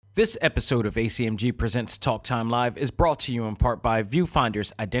This episode of ACMG Presents Talk Time Live is brought to you in part by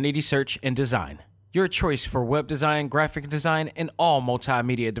Viewfinder's Identity Search and Design. Your choice for web design, graphic design, and all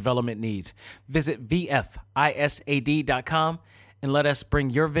multimedia development needs. Visit VFISAD.com and let us bring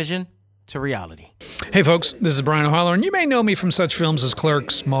your vision to reality. Hey folks, this is Brian O'Halloran, and you may know me from such films as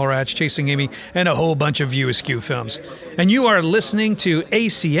Clerks, Mallrats, Chasing Amy, and a whole bunch of View Askew films. And you are listening to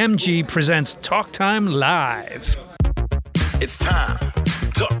ACMG Presents Talk Time Live. It's time.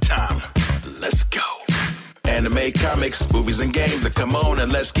 Talk time. Let's go. Anime, comics, movies, and games. Come on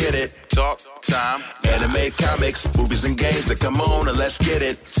and let's get it. Talk time. Anime, comics, movies, and games. Come on and let's get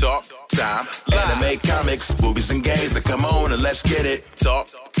it. Talk time. Anime, comics, movies, and games. Come on and let's get it. Talk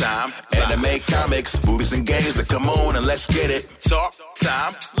time. Anime, comics, movies, and games. Come on and let's get it. Talk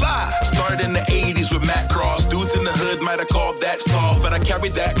time. Live. Started in the 80s with Matt Cross. Dudes in the hood might have called that soft, but I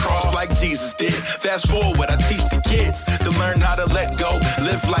carried that cross like Jesus did. Fast forward, I teach the kids to learn how to let go,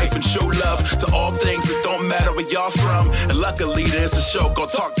 live life, and show love to all things that don't matter where y'all from. And luckily, there's a show called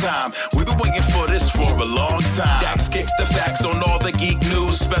Talk Time. We've been waiting for this for a long time. Dax kicks the facts on all the geek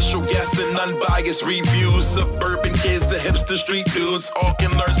news, special guests and unbiased reviews. Suburban kids, the hipster street dudes, all can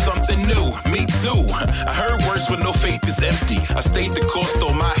learn something new. Me too. I heard words when no faith is empty. I stayed the course,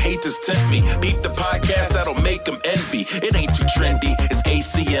 though my haters tempt me. Beat the podcast, that'll make them envy. It ain't too trendy, it's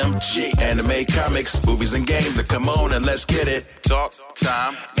ACMG. Anime, comics, movies, and games. Come on and let's get it. Talk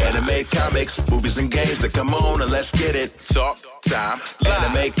time. Anime, comics, movies, and games. Come on and let's get it. Talk time.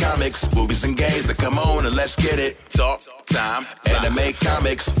 Anime, comics, movies, and games. Come on and let's get it. Talk time. Anime,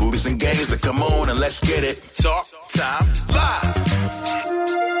 comics, movies, and games. Come on and let's get it. Talk time. Live.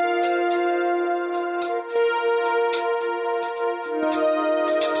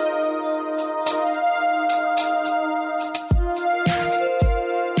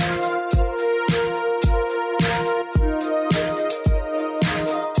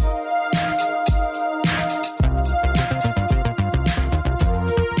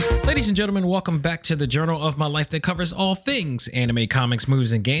 Ladies and gentlemen, welcome back to the journal of my life that covers all things anime, comics,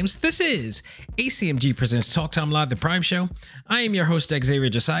 movies, and games. This is ACMG Presents Talk Time Live, the Prime Show. I am your host, Xavier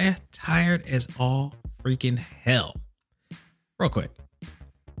Josiah, tired as all freaking hell. Real quick,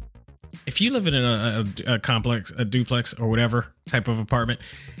 if you live in a complex, a duplex, or whatever type of apartment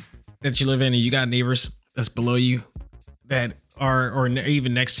that you live in, and you got neighbors that's below you that are, or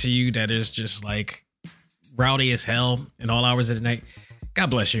even next to you, that is just like rowdy as hell in all hours of the night, God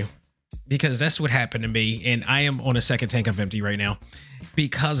bless you. Because that's what happened to me, and I am on a second tank of empty right now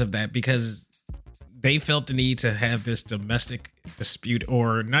because of that, because they felt the need to have this domestic dispute,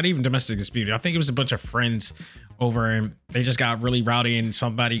 or not even domestic dispute. I think it was a bunch of friends over, and they just got really rowdy, and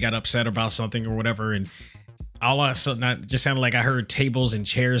somebody got upset about something or whatever, and all of a sudden, it just sounded like I heard tables and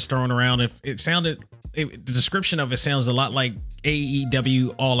chairs thrown around. The description of it sounds a lot like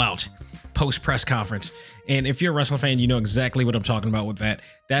AEW All Out post press conference. And if you're a wrestling fan, you know exactly what I'm talking about with that.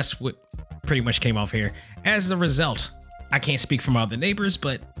 That's what pretty much came off here. As a result, I can't speak for my other neighbors,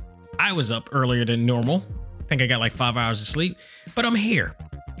 but I was up earlier than normal. I think I got like 5 hours of sleep, but I'm here.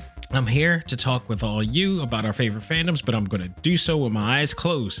 I'm here to talk with all you about our favorite fandoms, but I'm going to do so with my eyes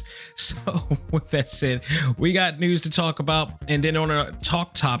closed. So with that said, we got news to talk about. And then on a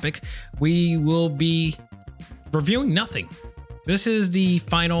talk topic, we will be reviewing nothing. This is the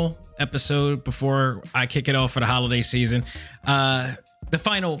final episode before I kick it off for the holiday season. The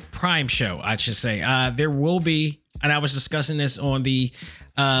final Prime show, I should say. There will be, and I was discussing this on the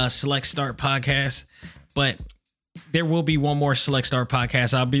Select Start podcast, but there will be one more Select Start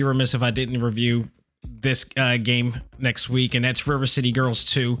podcast. I'll be remiss if I didn't review this game next week, and that's River City Girls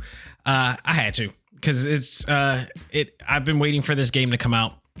 2. I had to, because I've been waiting for this game to come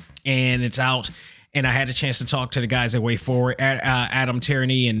out, and it's out. And I had a chance to talk to the guys at Way Forward, Adam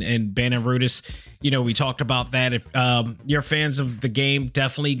Tierney and Ben and Rudis. You know, we talked about that. If you're fans of the game,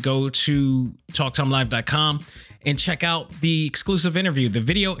 definitely go to talktimelive.com and check out the exclusive interview. The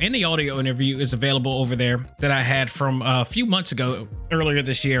video and the audio interview is available over there that I had from a few months ago, earlier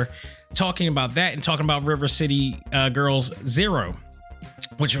this year, talking about that and talking about River City Girls Zero,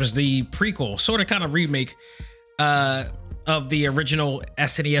 which was the prequel, sort of kind of remake of the original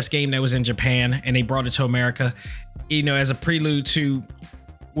SNES game that was in Japan, and they brought it to America, you know, as a prelude to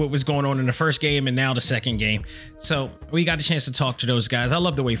what was going on in the first game and now the second game. So we got a chance to talk to those guys. I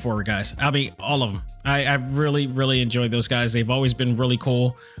love the Way Forward guys. I mean, all of them. I really, really enjoyed those guys. They've always been really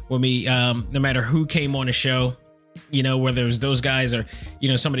cool with me. No matter who came on the show, you know, whether it was those guys or, you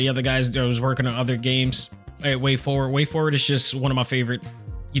know, some of the other guys that was working on other games at Way Forward. Way Forward is just one of my favorite,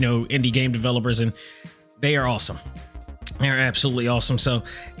 you know, indie game developers, and they are awesome. They're absolutely awesome. So,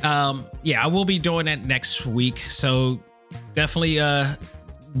 yeah, I will be doing that next week. So definitely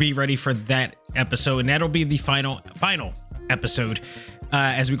be ready for that episode, and that'll be the final episode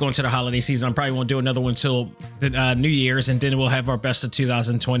as we go into the holiday season. I probably won't do another one till the New Year's, and then we'll have our best of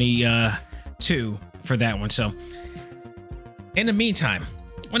 2022 for that one. So in the meantime,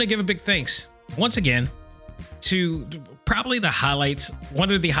 I want to give a big thanks once again to probably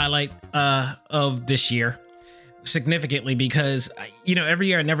one of the highlight of this year, significantly, because every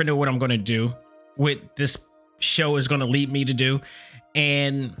year I never know what I'm going to do, what this show is going to lead me to do,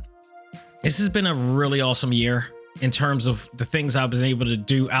 and this has been a really awesome year in terms of the things I've been able to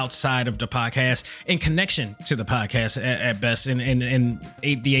do outside of the podcast, in connection to the podcast at best, and the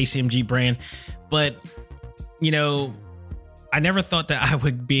ACMG brand. But I never thought that I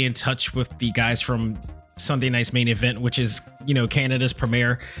would be in touch with the guys from Sunday Night's Main Event, which is Canada's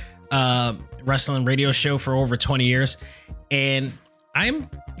premier wrestling radio show for over 20 years. And I'm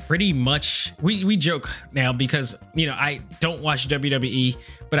pretty much, we joke now because I don't watch WWE,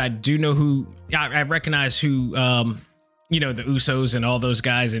 but I do know who, I recognize who the Usos and all those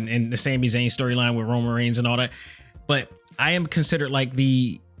guys, and the Sami Zayn storyline with Roman Reigns and all that. But I am considered like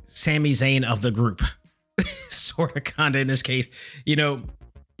the Sami Zayn of the group, sort of, kind of, in this case,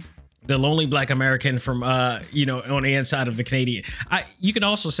 the lonely Black American from, on the inside of the Canadian. You can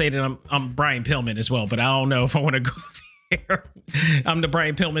also say that I'm Brian Pillman as well, but I don't know if I want to go there. I'm the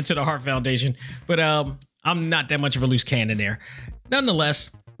Brian Pillman to the Hart Foundation, but I'm not that much of a loose cannon there.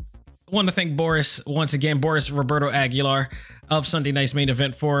 Nonetheless, I want to thank Boris Roberto Aguilar of Sunday Night's Main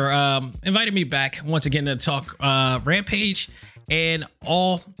Event for inviting me back once again to talk Rampage and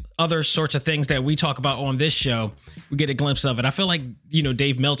all other sorts of things that we talk about on this show. We get a glimpse of it. I feel like,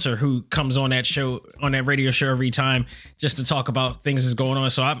 Dave Meltzer, who comes on that show, on that radio show every time just to talk about things that's going on.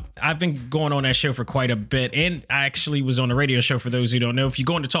 So I've been going on that show for quite a bit. And I actually was on the radio show, for those who don't know. If you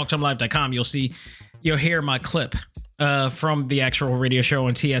go into TalkTimeLive.com, you'll hear my clip from the actual radio show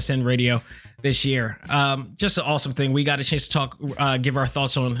on TSN Radio this year. Just an awesome thing. We got a chance to talk, give our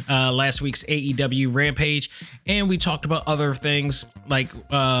thoughts on last week's AEW Rampage, and we talked about other things like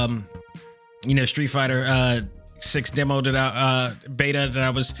Street Fighter 6 demo beta that I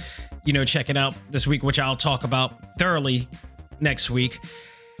was checking out this week, which I'll talk about thoroughly next week.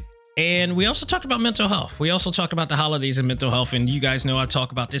 And we also talked about mental health. We also talked about the holidays and mental health, and you guys know I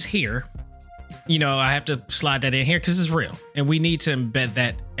talk about this here. I have to slide that in here because it's real, and we need to embed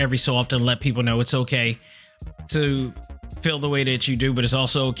that every so often and let people know it's okay to feel the way that you do, but it's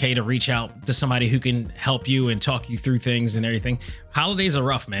also okay to reach out to somebody who can help you and talk you through things and everything. Holidays are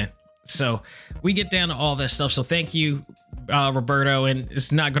rough, man. So we get down to all that stuff. So thank you, Roberto. And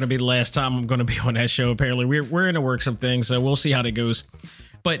it's not going to be the last time I'm going to be on that show. Apparently we're in the works of things, so we'll see how that goes.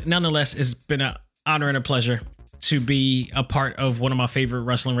 But nonetheless, it's been an honor and a pleasure to be a part of one of my favorite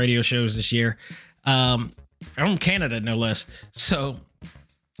wrestling radio shows this year, from Canada, no less. So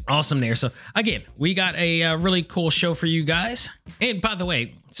awesome there. So again, we got a really cool show for you guys. And by the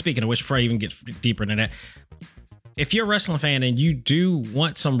way, speaking of which, before I even get deeper into that, if you're a wrestling fan and you do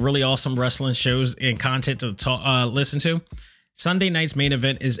want some really awesome wrestling shows and content to listen to, Sunday Night's Main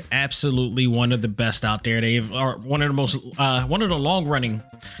Event is absolutely one of the best out there. They are one of the long running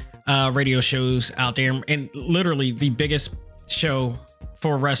radio shows out there, and literally the biggest show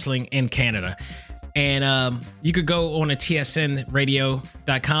for wrestling in Canada. And you could go on a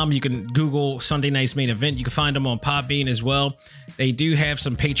tsnradio.com. You can Google Sunday Night's Main Event. You can find them on Podbean as well. They do have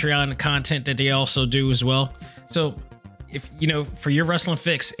some Patreon content that they also do as well. So if for your wrestling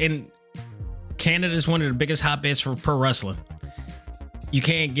fix, and Canada is one of the biggest hotbeds for pro wrestling. You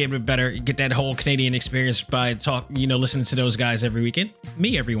can't get it better. Get that whole Canadian experience by listening to those guys every weekend.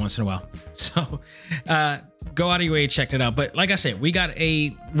 Me every once in a while. So go out of your way and check that out. But like I said, we got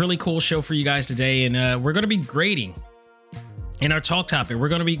a really cool show for you guys today, and we're going to be grading in our talk topic. We're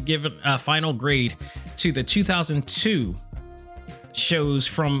going to be giving a final grade to the 2002 shows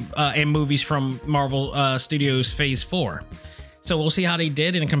from and movies from Marvel Studios Phase 4. So we'll see how they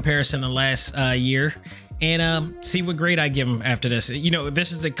did in comparison to last year. And see what grade I give them after this.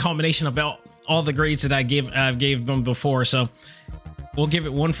 This is a combination of all the grades that I've gave them before. So we'll give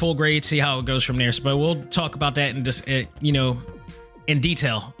it one full grade, see how it goes from there. But we'll talk about that in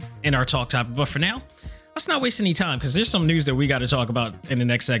detail in our talk topic. But for now, let's not waste any time, because there's some news that we got to talk about in the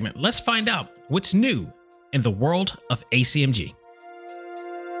next segment. Let's find out what's new in the world of ACMG.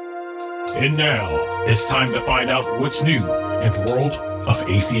 And now it's time to find out what's new in the world of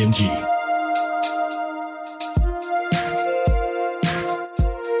ACMG.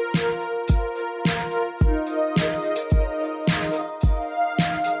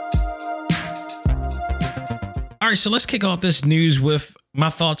 All right, so let's kick off this news with my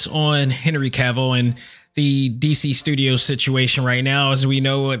thoughts on Henry Cavill and the DC Studios situation right now. As we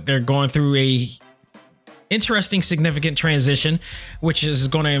know, they're going through a interesting, significant transition, which is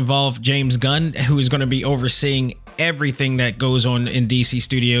going to involve James Gunn, who is going to be overseeing everything that goes on in DC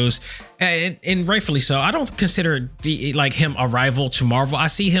Studios, and rightfully so. I don't consider him a rival to Marvel. I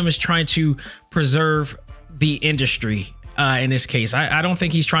see him as trying to preserve the industry. In this case, I don't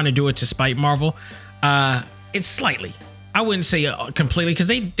think he's trying to do it to spite Marvel. It's slightly. I wouldn't say completely, because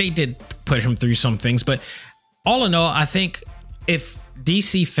they did put him through some things, but all in all, I think if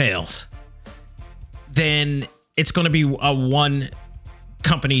DC fails, then it's going to be a one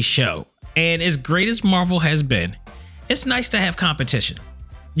company show. And as great as Marvel has been, it's nice to have competition.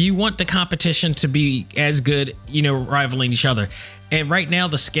 You want the competition to be as good, rivaling each other. And right now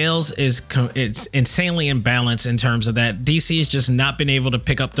the scales it's insanely imbalanced in terms of that. DC has just not been able to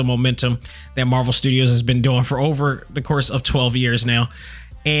pick up the momentum that Marvel Studios has been doing for over the course of 12 years now.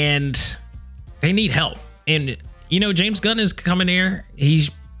 And they need help. And, James Gunn is coming here.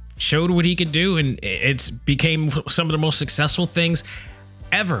 He's showed what he could do, and it's became some of the most successful things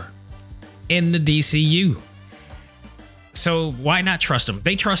ever in the DCU. So why not trust him?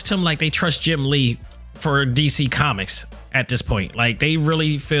 They trust him like they trust Jim Lee for DC Comics at this point. Like, they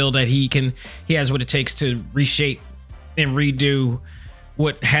really feel that he has what it takes to reshape and redo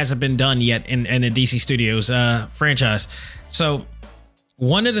what hasn't been done yet in the DC Studios franchise. So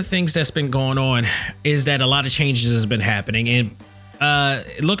one of the things that's been going on is that a lot of changes has been happening, and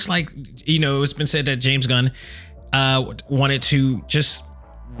it looks like, it's been said that James Gunn wanted to just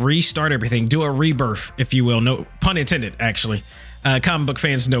restart everything, do a rebirth, if you will. No pun intended, actually. Comic book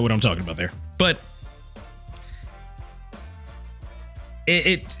fans know what I'm talking about there. But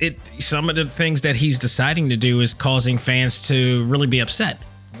some of the things that he's deciding to do is causing fans to really be upset.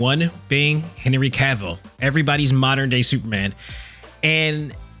 One being Henry Cavill, everybody's modern day Superman.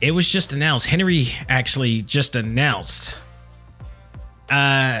 And it was just announced, Henry actually just announced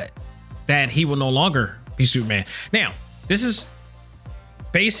that he will no longer be Superman. Now, this is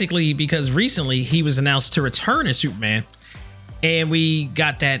basically because recently he was announced to return as Superman, and we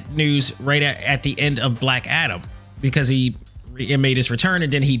got that news right at the end of Black Adam, because he made his return,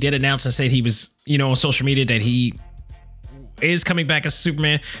 and then he did announce and said he was, on social media that he is coming back as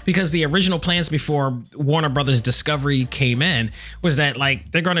Superman, because the original plans before Warner Brothers Discovery came in was that,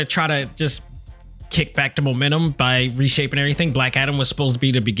 like, they're going to try to just kick back the momentum by reshaping everything. Black Adam was supposed to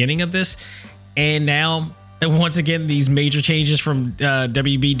be the beginning of this, and now once again these major changes from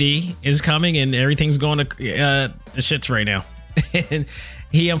WBD is coming, and everything's going to the shits right now. And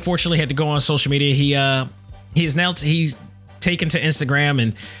he unfortunately had to go on social media. He's taken to Instagram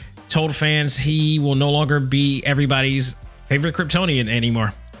and told fans he will no longer be everybody's favorite Kryptonian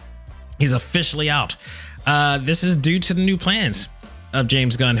anymore. He's officially out. This is due to the new plans of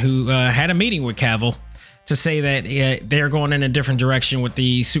James Gunn, who had a meeting with Cavill to say that they're going in a different direction with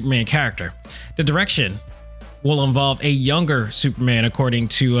the Superman character. The direction will involve a younger Superman, according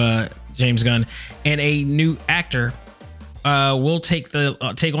to James Gunn, and a new actor will take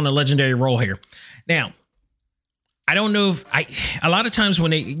on a legendary role here. Now, I don't know if a lot of times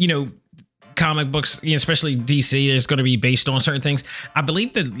when they, comic books, especially DC, is going to be based on certain things. I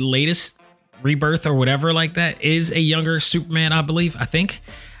believe the latest rebirth or whatever like that is a younger Superman, I think.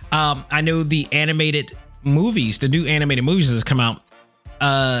 I know the animated movies, the new animated movies that's come out,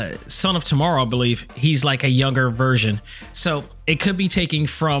 Son of Tomorrow, I believe, he's like a younger version. So it could be taking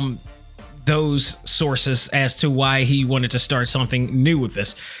from those sources as to why he wanted to start something new with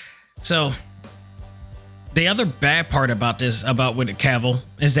this. So the other bad part about this, about with Cavill,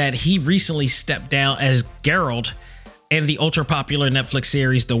 is that he recently stepped down as Geralt in the ultra popular Netflix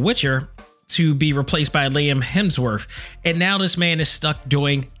series The Witcher to be replaced by Liam Hemsworth. And now this man is stuck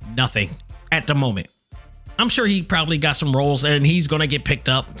doing nothing at the moment. I'm sure he probably got some roles and he's going to get picked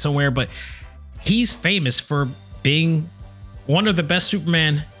up somewhere, but he's famous for being one of the best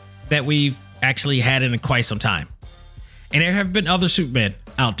Superman that we've actually had in quite some time. And there have been other Supermen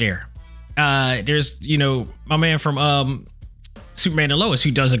out there. There's, my man from Superman and Lois,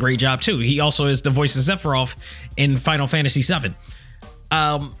 who does a great job too. He also is the voice of Sephiroth in Final Fantasy VII.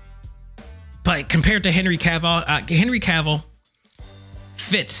 But compared to Henry Cavill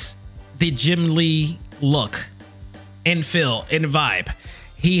fits the Jim Lee look and feel and vibe.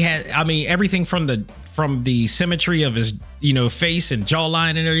 He has, everything from the symmetry of his, face and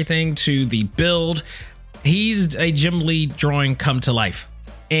jawline and everything to the build. He's a Jim Lee drawing come to life.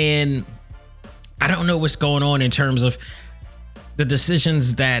 And I don't know what's going on in terms of the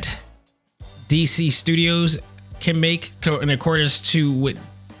decisions that DC Studios can make in accordance to what,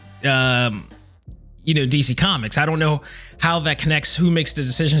 DC Comics. I don't know how that connects, who makes the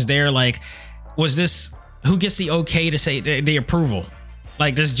decisions there. Like, was this who gets the okay to say the approval?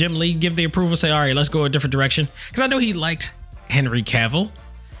 Like, does Jim Lee give the approval, say, all right, let's go a different direction? Because I know he liked Henry Cavill,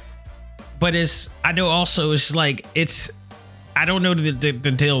 but I know also it's like, I don't know the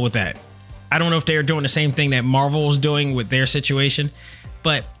deal with that. I don't know if they're doing the same thing that Marvel's doing with their situation,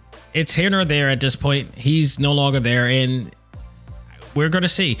 but it's here nor there at this point. He's no longer there, and we're going to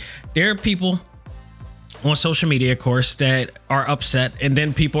see. There are people on social media, of course, that are upset, and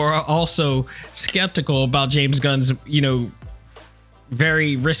then people are also skeptical about James Gunn's,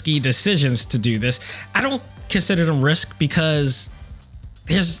 very risky decisions to do this. I don't consider them risk because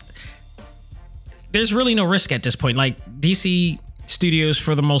there's really no risk at this point. Like, DC Studios,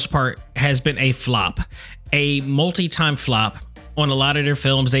 for the most part, has been a flop, a multi-time flop on a lot of their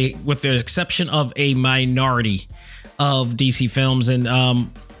films. They, with the exception of a minority of DC films,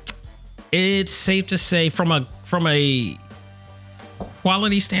 and it's safe to say from a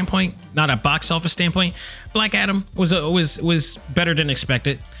quality standpoint, not a box office standpoint, Black Adam was better than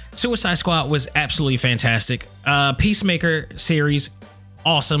expected. Suicide Squad was absolutely fantastic. Peacemaker series,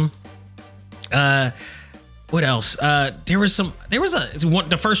 awesome. What else?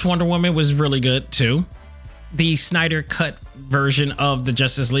 The first Wonder Woman was really good too. The Snyder cut version of the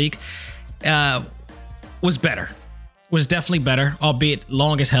Justice League was better. Was definitely better, albeit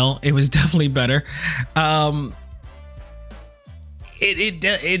long as hell. It was definitely better.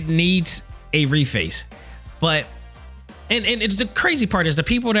 It needs a reface, but and the crazy part is the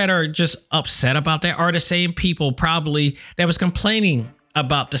people that are just upset about that are the same people probably that was complaining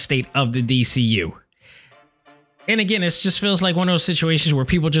about the state of the DCU. And again, it just feels like one of those situations where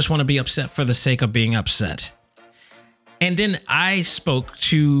people just want to be upset for the sake of being upset. And then I spoke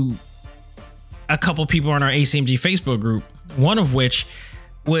to a couple people on our ACMG Facebook group, one of which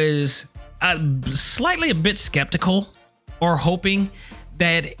was slightly a bit skeptical or hoping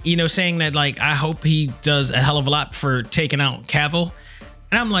that, saying that, like, I hope he does a hell of a lot for taking out Cavill.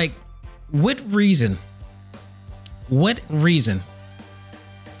 And I'm like, what reason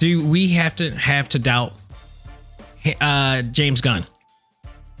do we have to doubt James Gunn?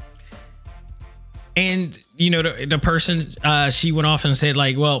 And, the person, she went off and said,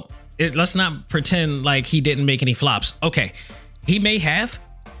 like, well, let's not pretend like he didn't make any flops. Okay, he may have,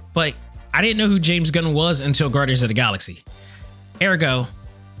 but I didn't know who James Gunn was until Guardians of the Galaxy. Ergo,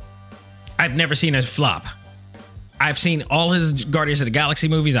 I've never seen a flop. I've seen all his Guardians of the Galaxy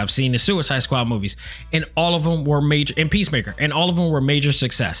movies. I've seen the Suicide Squad movies, and all of them were major, and Peacemaker, and all of them were major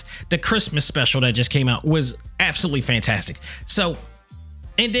success. The Christmas special that just came out was absolutely fantastic. So,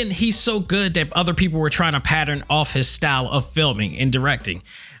 and then he's so good that other people were trying to pattern off his style of filming and directing.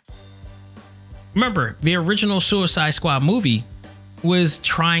 Remember, the original Suicide Squad movie was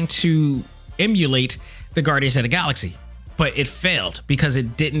trying to emulate the Guardians of the Galaxy, but it failed because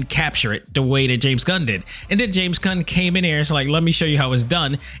it didn't capture it the way that James Gunn did. And then James Gunn came in here and was like, let me show you how it's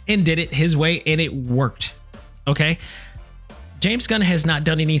done, and did it his way, and it worked. Okay? James Gunn has not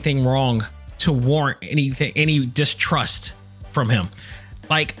done anything wrong to warrant any distrust from him.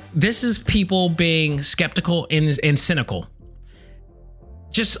 Like, this is people being skeptical and cynical,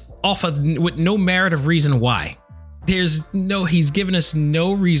 just off of with no merit of reason why. He's given us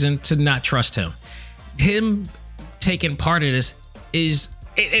no reason to not trust him. Him taking part of this is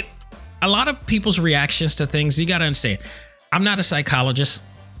a lot of people's reactions to things. You got to understand, I'm not a psychologist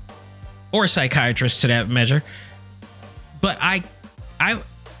or a psychiatrist to that measure, but I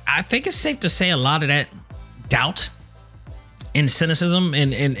think it's safe to say a lot of that doubt and cynicism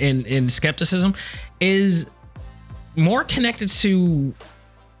and skepticism is more connected to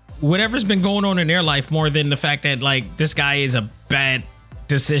whatever's been going on in their life more than the fact that, like, this guy is a bad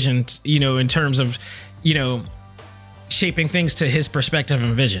decision, in terms of, shaping things to his perspective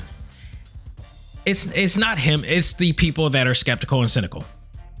and vision. It's not him. It's the people that are skeptical and cynical.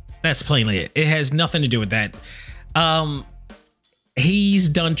 That's plainly it. It has nothing to do with that. He's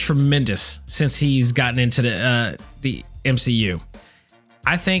done tremendous since he's gotten into the MCU.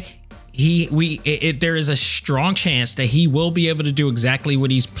 I think there is a strong chance that he will be able to do exactly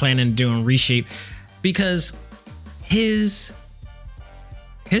what he's planning to do and reshape, because his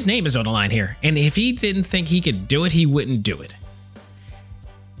name is on the line here. And if he didn't think he could do it, he wouldn't do it.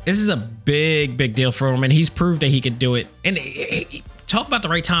 This is a big, big deal for him, and he's proved that he could do it. And talk about the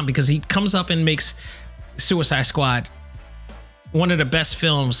right time, because he comes up and makes Suicide Squad one of the best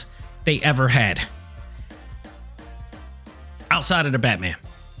films they ever had, outside of the Batman.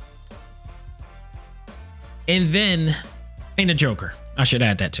 And then, and the Joker, I should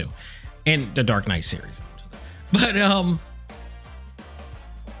add that too, and the Dark Knight series. But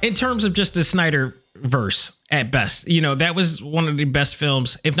in terms of just the Snyder verse at best. You know, that was one of the best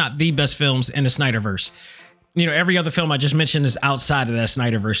films, if not the best films in the Snyderverse. You know, every other film I just mentioned is outside of that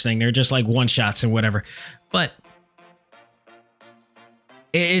Snyderverse thing. They're just like one shots and whatever. But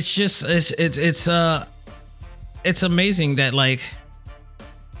it's just it's amazing that like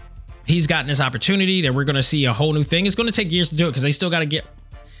he's gotten this opportunity, that we're going to see a whole new thing. It's going to take years to do it because they still got to get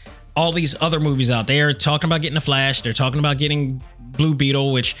all these other movies out. They're talking about getting The Flash. They're talking about getting Blue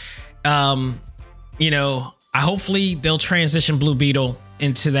Beetle, which, you know, hopefully they'll transition Blue Beetle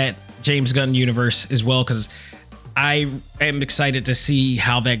into that James Gunn universe as well, because I am excited to see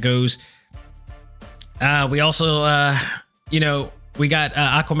how that goes. We also, you know, we got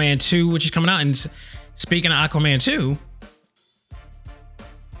Aquaman 2, which is coming out. And speaking of Aquaman 2,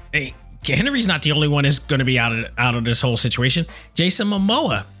 hey, Henry's not the only one that's going to be out of this whole situation. Jason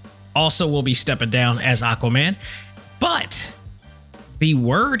Momoa also will be stepping down as Aquaman. But the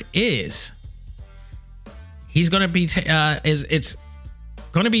word is he's going to be it's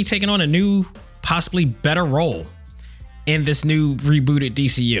going to be taking on a new, possibly better role in this new rebooted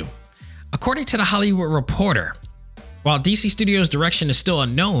DCU. According to the Hollywood Reporter, while DC Studios' direction is still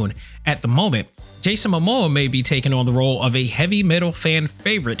unknown at the moment, Jason Momoa may be taking on the role of a heavy metal fan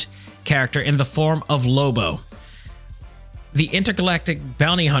favorite character in the form of Lobo, the intergalactic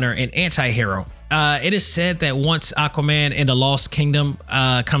bounty hunter and anti-hero. It is said that once Aquaman and the Lost Kingdom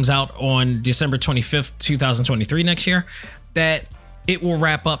comes out on December 25th, 2023 next year, that it will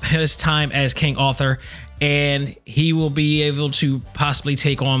wrap up his time as King Arthur, and he will be able to possibly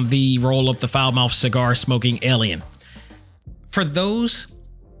take on the role of the foul-mouthed cigar-smoking alien. For those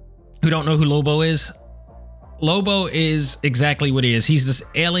who don't know who Lobo is exactly what he is. He's this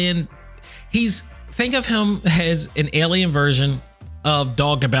alien. Think of him as an alien version of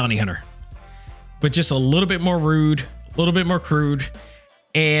Dog the Bounty Hunter, but just a little bit more rude, a little bit more crude,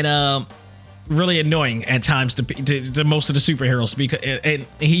 and really annoying at times to most of the superheroes, because and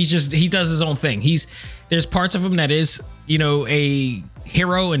he does his own thing. There's parts of him that is, you know, a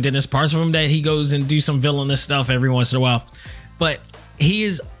hero, and then there's parts of him that he goes and do some villainous stuff every once in a while. But he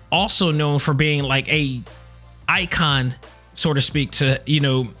is also known for being like a icon, so to speak, to, you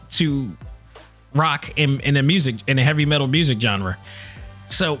know, to rock in the music, in the heavy metal music genre.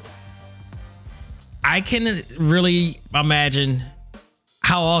 So I can really imagine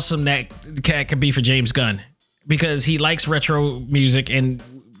how awesome that cat could be for James Gunn, because he likes retro music, and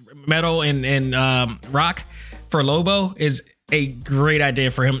metal and rock for Lobo is a great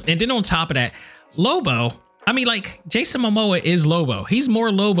idea for him. And then on top of that, Lobo, I mean, like, Jason Momoa is Lobo. He's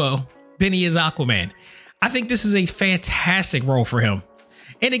more Lobo than he is Aquaman. I think this is a fantastic role for him.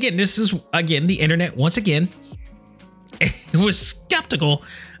 And again, this is, again, the internet, once again, was skeptical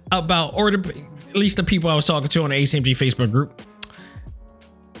about, or at least the people I was talking to on the ACMG Facebook group,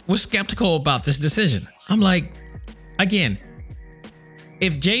 was skeptical about this decision. I'm like, again,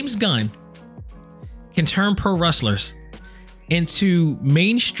 if James Gunn can turn pro wrestlers into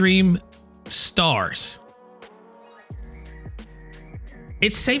mainstream stars,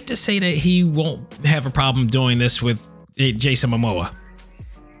 it's safe to say that he won't have a problem doing this with Jason Momoa.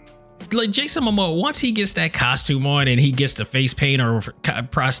 Like, Jason Momoa, once he gets that costume on and he gets the face paint or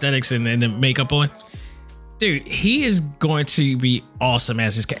prosthetics and the makeup on, dude, he is going to be awesome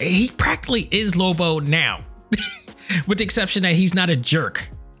as his character. He practically is Lobo now, with the exception that he's not a jerk.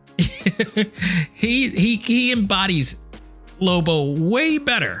 He embodies Lobo way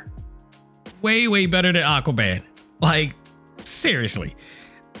better, way better than Aquaman. Like, seriously.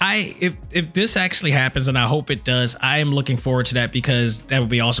 If this actually happens, and I hope it does, I am looking forward to that, because that would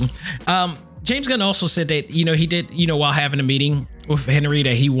be awesome. James Gunn also said that, you know, he did, you know, while having a meeting with Henry,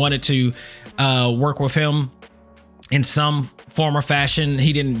 that he wanted to work with him in some form or fashion.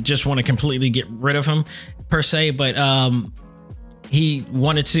 He didn't just want to completely get rid of him per se, but he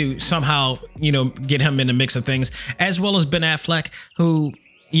wanted to somehow, you know, get him in the mix of things, as well as Ben Affleck, who,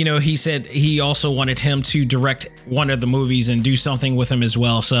 you know, he said he also wanted him to direct one of the movies and do something with him as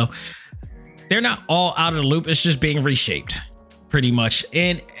well. So they're not all out of the loop. It's just being reshaped pretty much.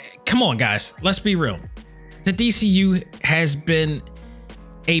 And come on, guys, let's be real. The DCU has been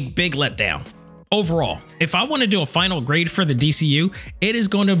a big letdown overall. If I want to do a final grade for the DCU, it is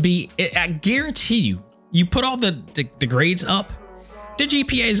going to be, I guarantee you put all the grades up, the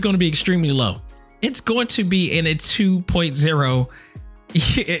GPA is going to be extremely low. It's going to be in a 2.0.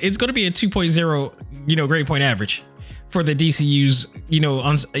 It's going to be a 2.0, you know, grade point average for the DCU's, you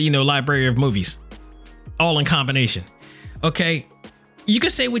know, library of movies, all in combination. Okay, you can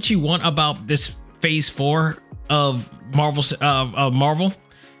say what you want about this Phase 4 of Marvel.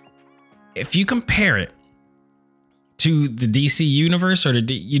 If you compare it to the DC universe or the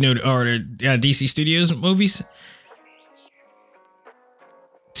DC Studios movies,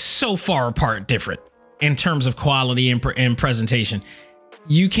 so far apart, different in terms of quality and presentation.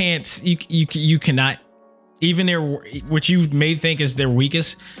 You cannot, even what you may think is their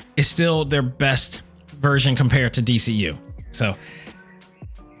weakest is still their best version compared to DCU. So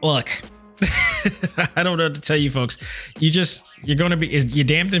look, I don't know what to tell you folks. You're going to be, you're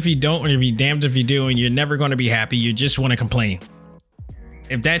damned if you don't, or you're damned if you do, and you're never going to be happy. You just want to complain.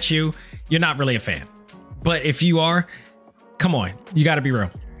 If that's you, you're not really a fan. But if you are, come on, you got to be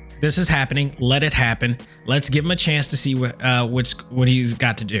real. This is happening. Let it happen. Let's give him a chance to see what he's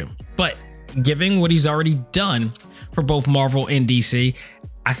got to do. But given what he's already done for both Marvel and DC,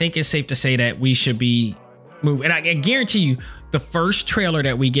 I think it's safe to say that we should be moving. And I guarantee you, the first trailer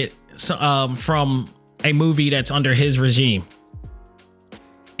that we get from a movie that's under his regime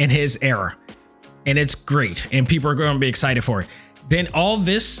in his era, and it's great, and people are going to be excited for it. Then all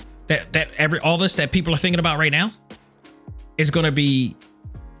this that people are thinking about right now is going to be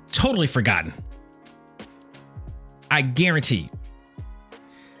totally forgotten. I guarantee you.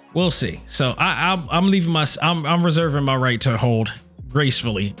 We'll see. So I'm reserving my right to hold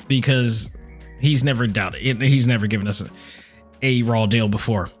gracefully, because he's never doubted it. He's never given us a raw deal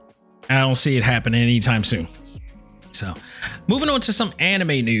before. I don't see it happening anytime soon. So moving on to some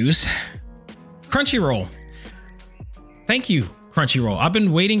anime news. Crunchyroll. Thank you, Crunchyroll. I've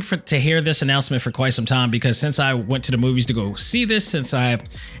been waiting to hear this announcement for quite some time, because since I went to the movies to go see this, since I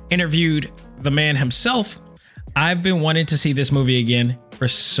interviewed the man himself, I've been wanting to see this movie again for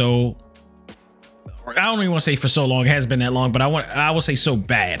I don't even want to say for so long. It hasn't been that long, but I will say so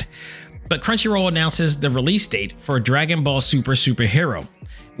bad. But Crunchyroll announces the release date for Dragon Ball Super Hero,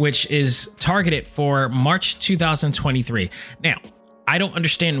 which is targeted for March 2023. Now, I don't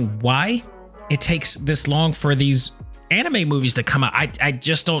understand why it takes this long for these anime movies to come out. I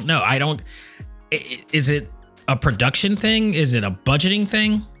just don't know. Is it a production thing? Is it a budgeting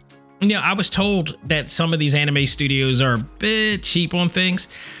thing? I was told that some of these anime studios are a bit cheap on things.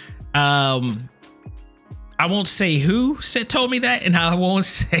 I won't say who told me that, and I won't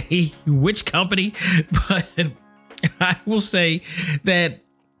say which company, but I will say that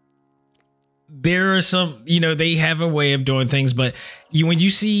there are some, they have a way of doing things, but when you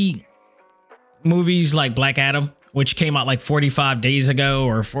see movies like Black Adam, which came out like 45 days ago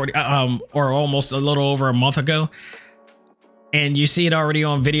or almost a little over a month ago, and you see it already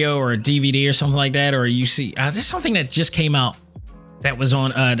on video or a DVD or something like that, or you see there's something that just came out that was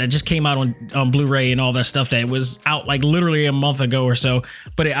on on Blu-ray and all that stuff that was out like literally a month ago or so,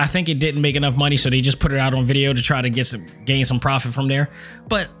 but I think it didn't make enough money, so they just put it out on video to try to gain some profit from there.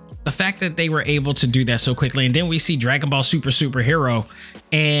 But the fact that they were able to do that so quickly, and then we see Dragon Ball Super Hero,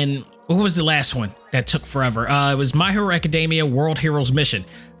 and what was the last one that took forever? It was My Hero Academia World Heroes Mission.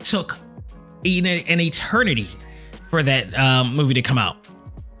 Took an eternity for that movie to come out,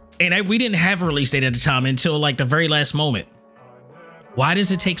 and we didn't have a release date at the time until like the very last moment. Why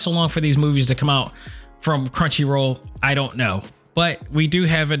does it take so long for these movies to come out from Crunchyroll? I don't know, but we do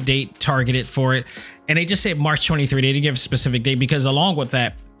have a date targeted for it, and they just said March 23. They didn't give a specific date, because along with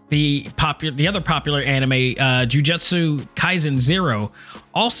that, the other popular anime, Jujutsu Kaisen 0,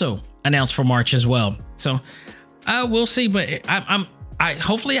 also announced for March as well. So we'll see, but I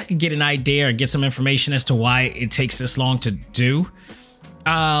hopefully I can get an idea or get some information as to why it takes this long to do.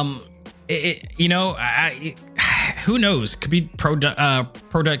 Who knows? Could be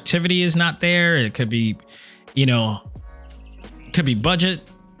productivity is not there. It could be, budget,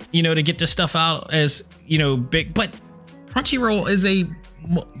 to get this stuff out as, big. But Crunchyroll is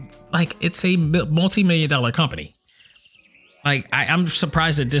it's a multi-million-dollar company. Like, I'm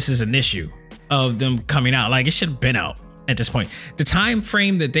surprised that this is an issue of them coming out. Like, it should have been out at this point. The time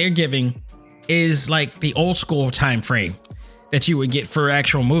frame that they're giving is like the old school time frame that you would get for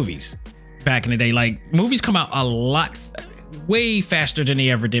actual movies back in the day. Like, movies come out way faster than they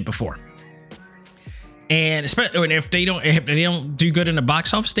ever did before. And especially if they don't do good in the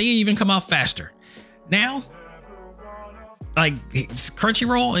box office, they even come out faster. Now, like, it's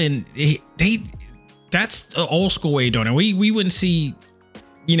Crunchyroll, and that's the old school way of doing it. We wouldn't see,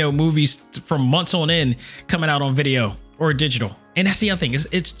 movies from months on end coming out on video or digital. And that's the other thing,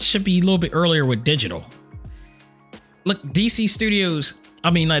 it should be a little bit earlier with digital. Look, DC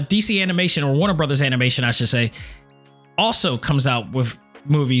Animation, or Warner Brothers Animation, I should say, also comes out with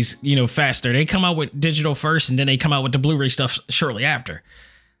movies, faster. They come out with digital first, and then they come out with the Blu-ray stuff shortly after.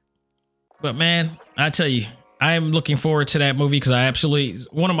 But man, I tell you, I am looking forward to that movie, because I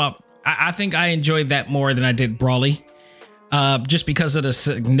think I enjoyed that more than I did Brawly, just because of the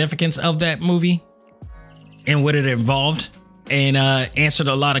significance of that movie. and what it involved, and answered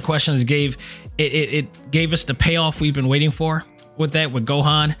a lot of questions. It gave us the payoff we've been waiting for with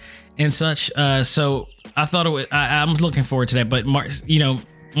Gohan and such. So I thought I'm looking forward to that. But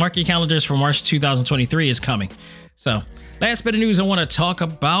mark your calendars for March 2023 is coming. So last bit of news I want to talk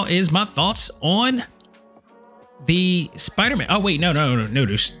about is my thoughts on the Spider-Man. Oh wait, no.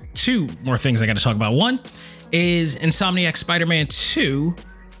 There's two more things I got to talk about. One is Insomniac Spider-Man 2,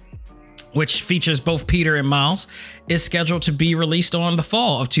 which features both Peter and Miles, is scheduled to be released on the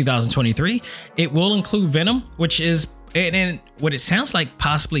fall of 2023. It will include Venom, which is, and what it sounds like,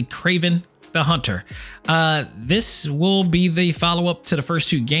 possibly Kraven the Hunter. This will be the follow-up to the first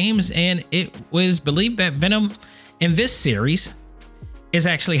two games, and it was believed that Venom in this series is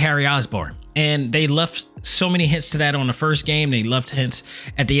actually Harry Osborn. And they left so many hints to that on the first game. They left hints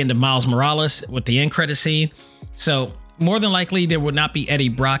at the end of Miles Morales with the end credit scene. So more than likely, there will not be Eddie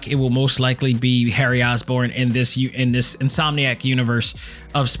Brock. It will most likely be Harry Osborn in this Insomniac universe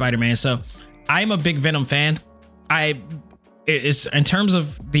of Spider-Man. So I'm a big Venom fan. It's in terms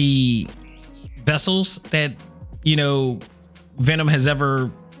of the vessels that Venom has ever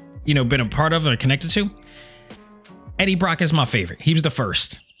been a part of or connected to. Eddie Brock is my favorite. He was the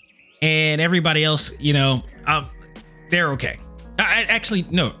first. And everybody else, they're okay. Actually,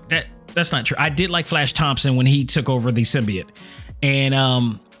 no, that's not true. I did like Flash Thompson when he took over the symbiote. And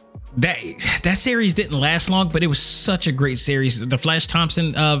that series didn't last long, but it was such a great series. The Flash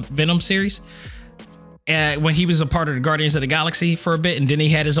Thompson Venom series, when he was a part of the Guardians of the Galaxy for a bit, and then he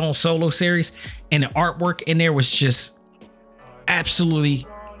had his own solo series, and the artwork in there was just absolutely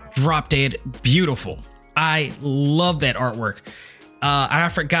drop dead beautiful. I love that artwork. I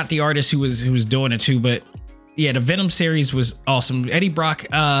forgot the artist who was doing it too, but yeah, the Venom series was awesome. Eddie Brock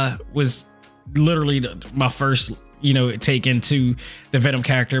was literally my first, take into the Venom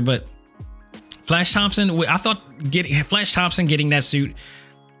character. But Flash Thompson, I thought Flash Thompson getting that suit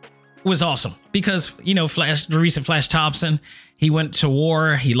was awesome because the recent Flash Thompson, he went to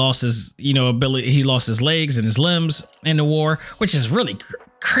war. He lost his ability. He lost his legs and his limbs in the war, which is really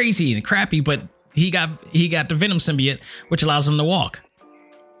crazy and crappy. But he got the Venom symbiote, which allows him to walk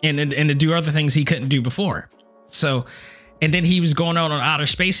and to do other things he couldn't do before. So, and then he was going out on outer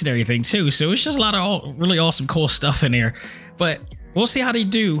space and everything too. So it's just a lot of really awesome, cool stuff in there. But we'll see how they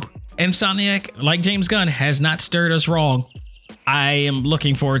do. Insomniac, like James Gunn, has not stirred us wrong. I am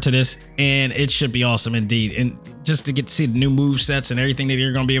looking forward to this, and it should be awesome indeed. And just to get to see the new move sets and everything that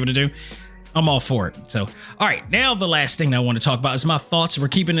you're going to be able to do, I'm all for it. So, all right, now the last thing that I want to talk about is my thoughts. We're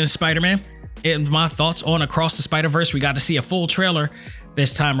keeping it in Spider-Man. And my thoughts on Across the Spider-Verse. We got to see a full trailer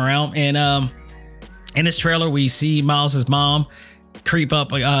this time around. And in this trailer, we see Miles' mom creep up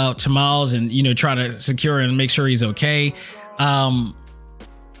to Miles and, try to secure and make sure he's okay. Because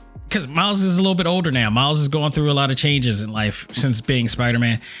Miles is a little bit older now. Miles is going through a lot of changes in life since being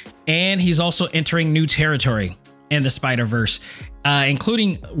Spider-Man. And he's also entering new territory in the Spider-Verse,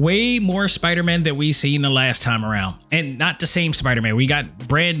 including way more Spider-Man than we seen the last time around. And not the same Spider-Man. We got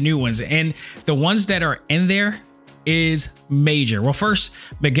brand new ones. And the ones that are in there is major. Well, first,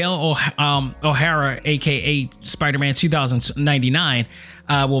 Miguel O'Hara, aka Spider-Man 2099,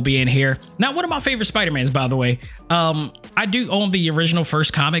 will be in here. Not one of my favorite Spider-Mans, by the way. I do own the original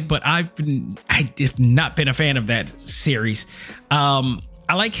first comic, but I have not been a fan of that series.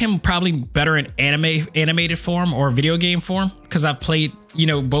 I like him probably better in animated form or video game form because I've played,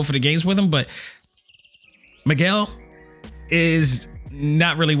 both of the games with him. But Miguel is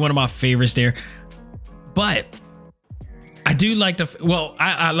not really one of my favorites there. But I do like I'll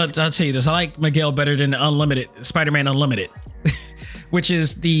tell you this. I like Miguel better than the Unlimited, Spider-Man Unlimited, which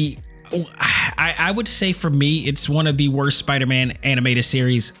is I would say for me, it's one of the worst Spider-Man animated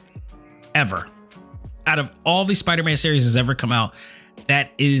series ever. Out of all the Spider-Man series that's ever come out,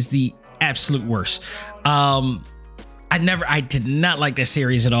 that is the absolute worst. I did not like that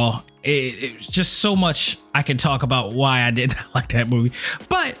series at all. It's just so much I can talk about why I did not like that movie.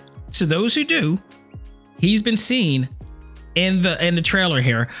 But to those who do, he's been seen in the trailer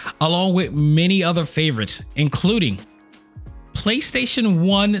here, along with many other favorites, including PlayStation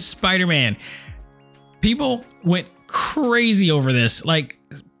 1 Spider-Man. People went crazy over this. Like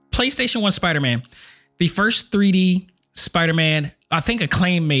PlayStation 1 Spider-Man, the first 3D Spider-Man, I think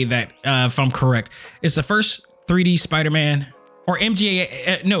Acclaim made that, if I'm correct. It's the first 3D Spider-Man, or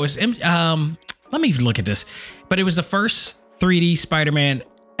MGA. No, it's let me look at this. But it was the first 3D Spider-Man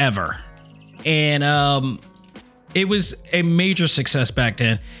ever, and it was a major success back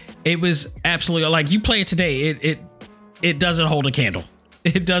then. It was absolutely, like, you play it today, it doesn't hold a candle.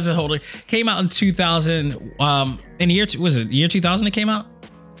 It doesn't hold it. Came out in 2000. In the year, was it year 2000? It came out.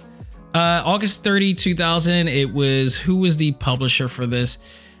 August 30, 2000. It was, who was the publisher for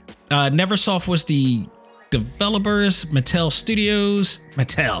this? Neversoft was the developers. Mattel Studios.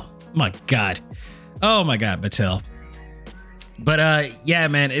 Mattel. My God. Oh my God, Mattel. But yeah,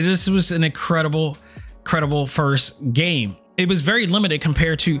 man, this was an incredible first game. It was very limited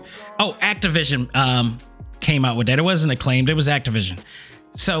compared to, Activision came out with that. It wasn't Acclaimed, it was Activision.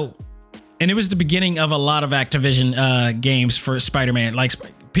 So, and it was the beginning of a lot of Activision games for Spider-Man. Like,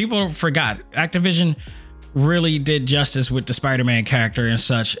 people forgot, Activision really did justice with the Spider-Man character and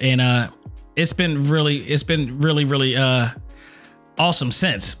such. And it's been really awesome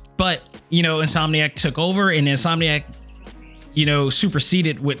since. But, you know, Insomniac took over, and Insomniac, you know,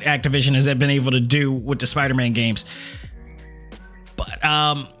 superseded what Activision has been able to do with the Spider-Man games. But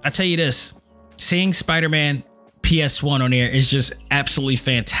I tell you this, seeing Spider-Man PS1 on there is just absolutely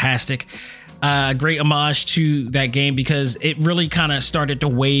fantastic. Great homage to that game, because it really kind of started the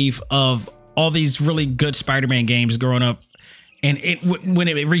wave of all these really good Spider-Man games growing up. And when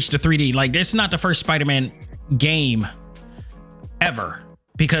it reached the 3D, like, it's not the first Spider-Man game ever,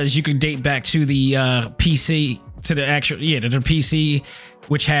 because you could date back to the PC, to the actual, the PC,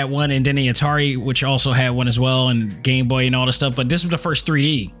 which had one, and then the Atari, which also had one as well, and Game Boy and all this stuff. But this was the first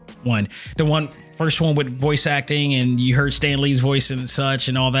 3D one, first one with voice acting, and you heard Stan Lee's voice and such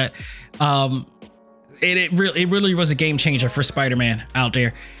and all that. It really was a game changer for Spider-Man out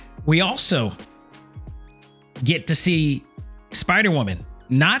there. We also get to see Spider-Woman,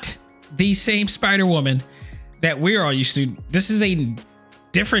 not the same Spider-Woman that we're all used to. This is a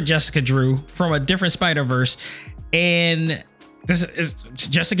different Jessica Drew from a different Spider-Verse, and this is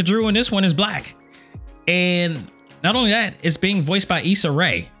Jessica Drew, and this one is black. And not only that, it's being voiced by Issa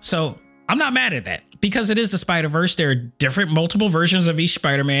Rae. So I'm not mad at that, because it is the Spider-Verse. There are different, multiple versions of each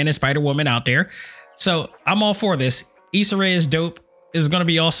Spider-Man and Spider-Woman out there. So I'm all for this. Issa Rae is dope. It's going to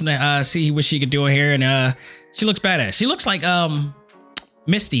be awesome to see what she could do here. And she looks badass. She looks like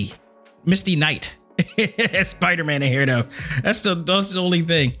Misty Knight. Spider-Man in here, though. That's the only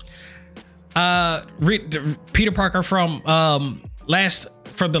thing. Peter Parker from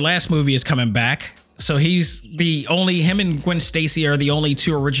the last movie is coming back. So him and Gwen Stacy are the only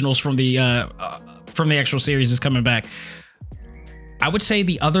two originals from the actual series is coming back. I would say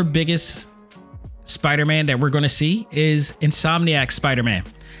the other biggest Spider-Man that we're going to see is Insomniac Spider-Man,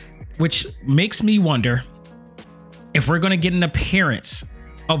 which makes me wonder if we're going to get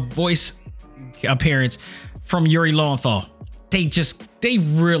a voice appearance from Yuri Lowenthal. They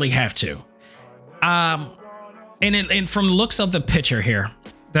really have to. And from the looks of the picture here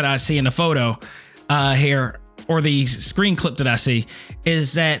that I see in the photo here, or the screen clip that I see,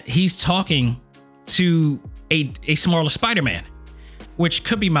 is that he's talking to a smaller Spider-Man, which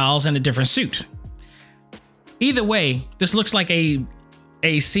could be Miles in a different suit. Either way, this looks like a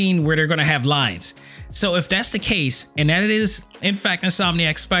scene where they're going to have lines. So if that's the case, and that it is in fact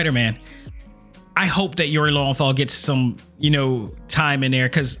Insomniac Spider-Man, I hope that Yuri Lowenthal gets some, time in there,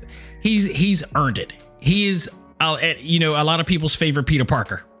 because he's earned it. He is, a lot of people's favorite Peter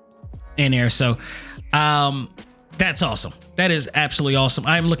Parker in there. So that's awesome. That is absolutely awesome.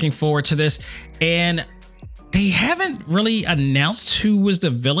 I'm looking forward to this. And they haven't really announced who was the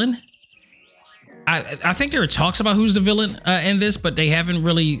villain. I think there are talks about who's the villain in this, but they haven't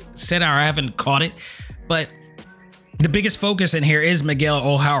really said, or I haven't caught it. But the biggest focus in here is Miguel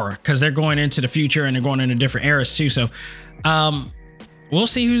O'Hara, because they're going into the future and they're going into different eras too. So we'll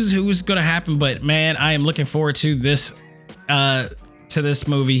see who's going to happen. But man, I am looking forward to this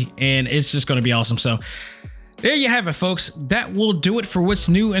movie, and it's just going to be awesome. So there you have it, folks. That will do it for what's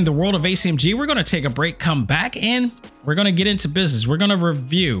new in the world of ACMG. We're going to take a break, come back, and we're going to get into business. We're going to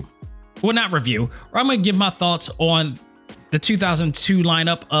review. Well, not review. I'm going to give my thoughts on the 2002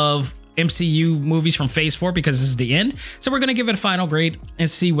 lineup of MCU movies from Phase 4, because this is the end. So we're going to give it a final grade and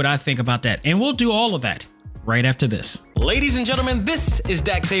see what I think about that. And we'll do all of that right after this. Ladies and gentlemen, this is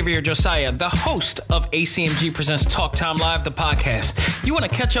Dak Xavier Josiah, the host of ACMG Presents Talk Time Live, the podcast. You want to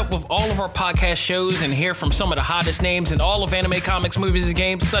catch up with all of our podcast shows and hear from some of the hottest names in all of anime, comics, movies, and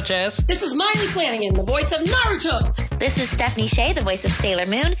games, such as... This is Miley Flanagan, the voice of Naruto. This is Stephanie Shea, the voice of Sailor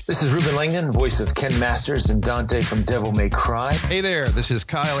Moon. This is Ruben Langdon, voice of Ken Masters and Dante from Devil May Cry. Hey there, this is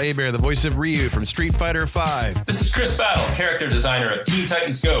Kyle Hebert, the voice of Ryu from Street Fighter V. This is Chris Battle, character designer of Teen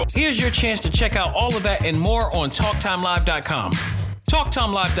Titans Go. Here's your chance to check out all of that and more on TalkTimeLive.com.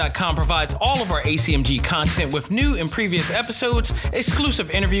 TalkTimeLive.com provides all of our ACMG content with new and previous episodes, exclusive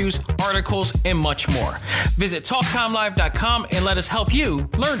interviews, articles, and much more. Visit TalkTimeLive.com and let us help you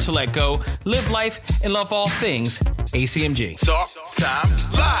learn to let go, live life, and love all things ACMG. Talk Time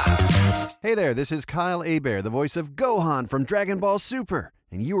Live. Hey there, this is Kyle Hebert, the voice of Gohan from Dragon Ball Super.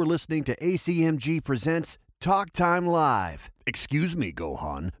 and you are listening to ACMG Presents Talk Time Live. Excuse me,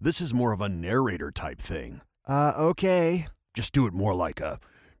 Gohan. This is more of a narrator type thing. Okay. Just do it more like a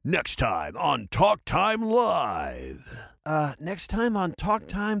next time on Talk Time Live. Next time on Talk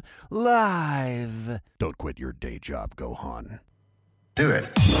Time Live. Don't quit your day job, Gohan. Do it.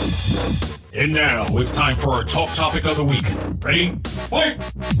 And now it's time for our talk topic of the week. Ready? Fight!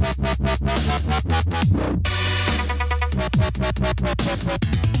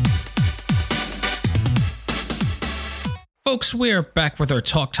 Folks, we're back with our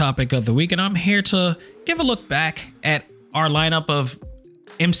talk topic of the week, and I'm here to give a look back at our lineup of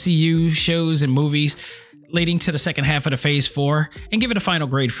MCU shows and movies leading to the second half of the Phase 4 and give it a final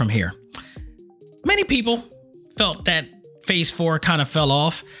grade from here. Many people felt that Phase 4 kind of fell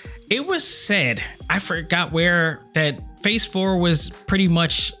off. It was said, I forgot where, that Phase 4 was pretty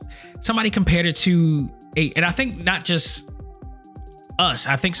much, somebody compared it to and I think not just us,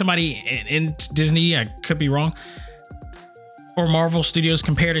 I think somebody in Disney, I could be wrong, or Marvel Studios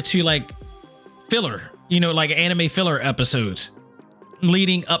compared it to like filler, like anime filler episodes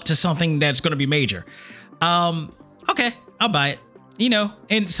leading up to something that's going to be major. Okay, I'll buy it.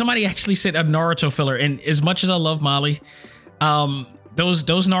 And somebody actually said a Naruto filler, and as much as I love Molly, those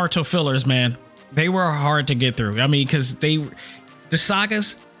Naruto fillers, man, they were hard to get through. I mean, because the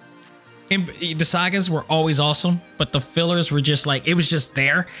sagas were always awesome, but the fillers were just like, it was just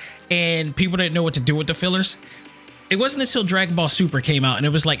there, and people didn't know what to do with the fillers. It wasn't until Dragon Ball Super came out, and it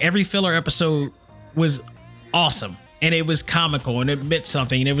was like every filler episode was awesome, and it was comical, and it meant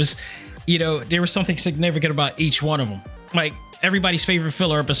something, and it was, there was something significant about each one of them. Like, everybody's favorite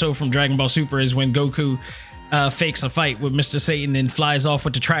filler episode from Dragon Ball Super is when Goku fakes a fight with Mr. Satan and flies off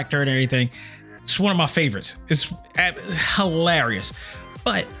with the tractor and everything. It's one of my favorites. It's hilarious.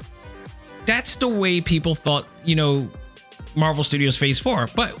 But that's the way people thought, Marvel Studios Phase 4.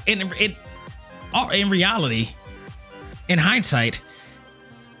 But in reality, in hindsight,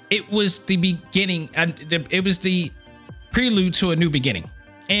 it was the beginning. It was the prelude to a new beginning.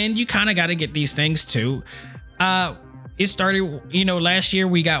 And you kind of got to get these things too. It started, last year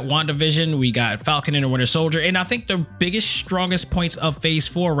we got WandaVision, we got Falcon and the Winter Soldier, and I think the biggest, strongest points of Phase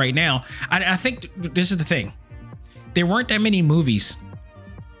 4 right now, I think this is the thing. There weren't that many movies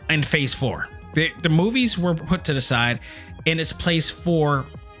in Phase 4. The movies were put to the side in its place for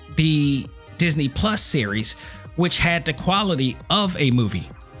the Disney Plus series, which had the quality of a movie.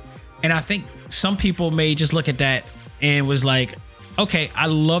 And I think some people may just look at that and was like, okay, I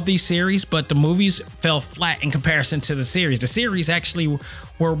love these series, but the movies fell flat in comparison to the series. The series actually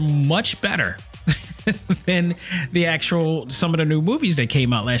were much better than some of the new movies that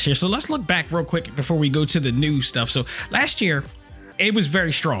came out last year. So let's look back real quick before we go to the new stuff. So last year, it was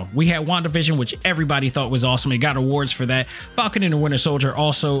very strong. We had WandaVision, which everybody thought was awesome. It got awards for that. Falcon and the Winter Soldier,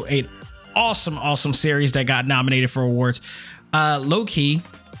 also an awesome series that got nominated for awards. Low-key,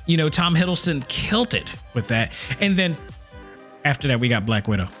 Tom Hiddleston killed it with that. And then after that, we got Black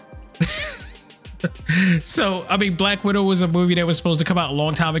Widow. So, I mean, Black Widow was a movie that was supposed to come out a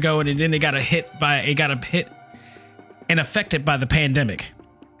long time ago, and then it got hit and affected by the pandemic.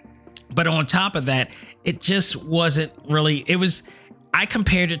 But on top of that, it just wasn't really, I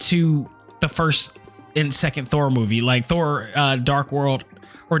compared it to the first and second Thor movie, like Thor Dark World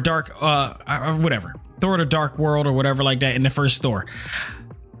or whatever. Thor the Dark World or whatever like that in the first Thor.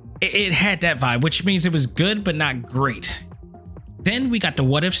 It had that vibe, which means it was good, but not great. Then we got the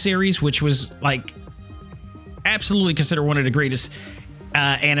What If series, which was like absolutely considered one of the greatest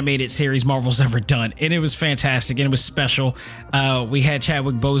animated series Marvel's ever done. And it was fantastic and it was special. We had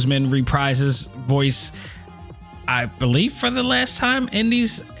Chadwick Boseman reprise his voice, I believe, for the last time in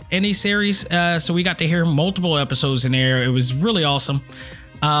these series. So we got to hear multiple episodes in there. It was really awesome.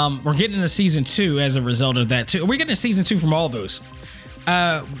 We're getting into season 2 as a result of that too. We're getting to season 2 from all those.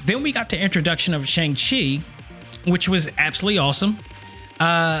 Then we got the introduction of Shang-Chi, which was absolutely awesome.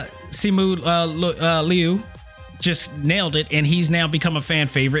 Simu Liu just nailed it, and he's now become a fan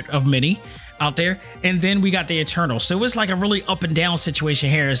favorite of many out there. And then we got the Eternals. So it was like a really up and down situation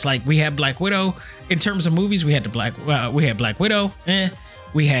here. It's like we had Black Widow. In terms of movies, we had Black Widow.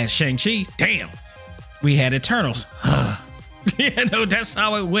 We had Shang-Chi. Damn. We had Eternals. Yeah, no, that's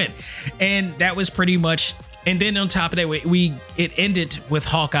how it went. And that was pretty much. And then on top of that, it ended with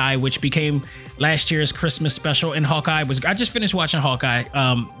Hawkeye, which became last year's Christmas special. And Hawkeye I just finished watching Hawkeye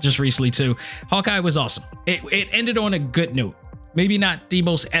just recently too. Hawkeye was awesome. It ended on a good note. Maybe not the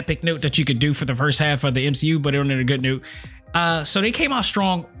most epic note that you could do for the first half of the MCU, but on a good note. So they came out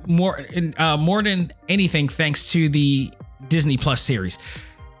strong more than anything thanks to the Disney Plus series.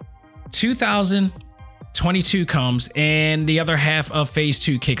 22 comes and the other half of phase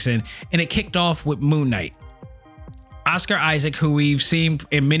 2 kicks in, and it kicked off with Moon Knight. Oscar Isaac, who we've seen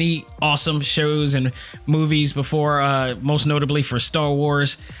in many awesome shows and movies before, most notably for Star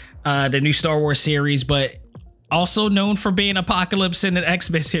Wars, the new Star Wars series, but also known for being Apocalypse in the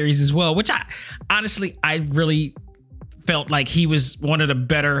X-Men series as well, which I really felt like he was one of the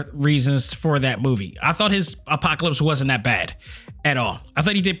better reasons for that movie. I thought his Apocalypse wasn't that bad at all. I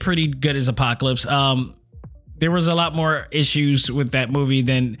thought he did pretty good as Apocalypse. There was a lot more issues with that movie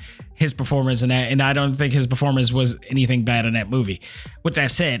than his performance in that, and I don't think his performance was anything bad in that movie. With that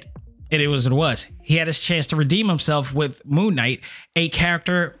said, it was what it was. He had his chance to redeem himself with Moon Knight, a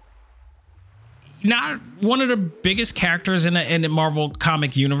character, not one of the biggest characters in the Marvel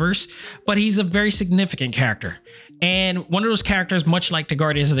comic universe, but he's a very significant character. And one of those characters, much like the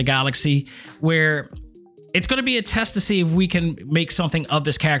Guardians of the Galaxy, where it's going to be a test to see if we can make something of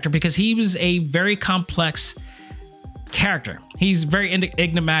this character, because he was a very complex character. He's very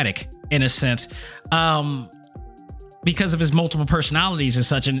enigmatic in a sense, because of his multiple personalities and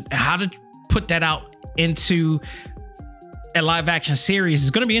such, and how to put that out into a live action series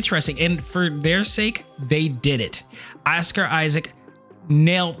is going to be interesting. And for their sake, they did it. Oscar Isaac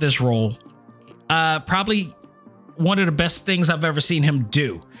nailed this role. Probably one of the best things I've ever seen him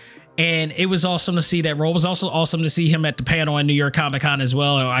do. And it was awesome to see that role. It was also awesome to see him at the panel in New York Comic Con as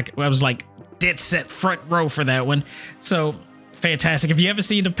well. I was like dead set front row for that one. So fantastic. If you haven't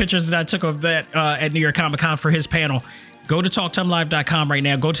seen the pictures that I took of that at New York Comic Con for his panel, go to TalkTimeLive.com right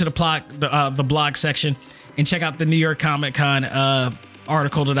now. Go to the blog section and check out the New York Comic Con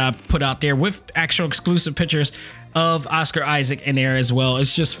article that I put out there with actual exclusive pictures of Oscar Isaac in there as well.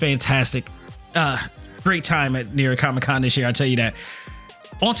 It's just fantastic. Great time at New York Comic Con this year, I'll tell you that.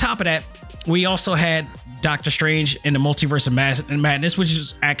 On top of that, we also had Doctor Strange in the Multiverse of Madness, which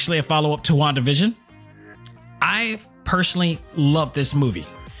is actually a follow-up to WandaVision. I personally love this movie.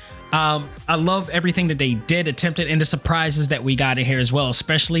 I love everything that they attempted, and the surprises that we got in here as well,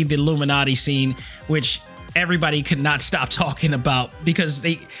 especially the Illuminati scene, which everybody could not stop talking about, because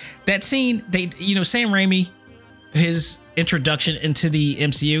Sam Raimi, his introduction into the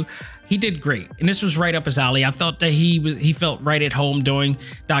MCU, he did great, and this was right up his alley. I thought that he felt right at home doing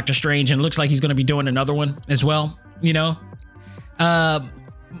Doctor Strange, and it looks like he's going to be doing another one as well.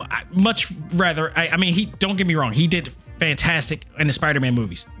 Much rather, don't get me wrong, he did fantastic in the Spider-Man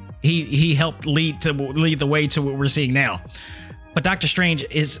movies. He helped lead the way to what we're seeing now. But Doctor Strange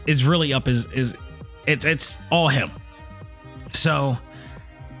is really up it's all him. So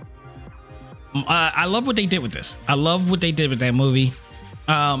I love what they did with this. I love what they did with that movie.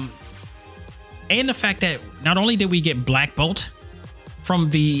 And the fact that not only did we get Black Bolt from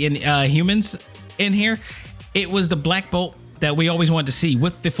the humans in here, it was the Black Bolt that we always wanted to see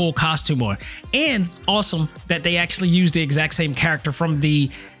with the full costume on. And awesome that they actually used the exact same character from the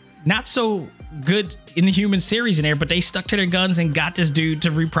not so good Inhuman series in there, but they stuck to their guns and got this dude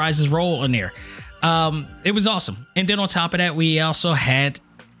to reprise his role in there. It was awesome. And then on top of that, we also had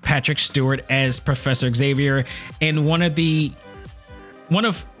Patrick Stewart as Professor Xavier, and one of a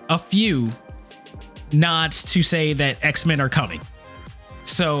few nods to say that X-Men are coming.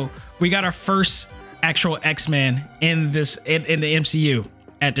 So we got our first actual X-Men in the MCU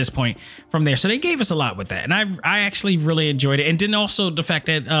at this point from there. So they gave us a lot with that, and I actually really enjoyed it. And then also the fact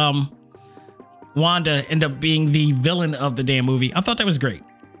that Wanda ended up being the villain of the damn movie, I thought that was great.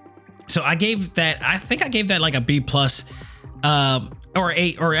 So I think I gave that like a B+, or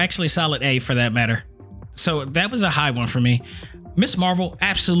A, or actually solid A for that matter. So that was a high one for me. Miss Marvel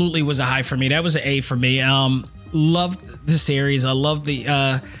absolutely was a high for me. That was an A for me. Loved the series. I loved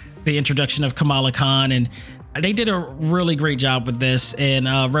the introduction of Kamala Khan, and they did a really great job with this, and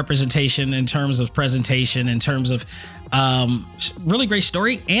representation in terms of presentation, in terms of really great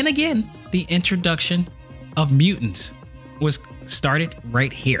story. And again, the introduction of mutants was started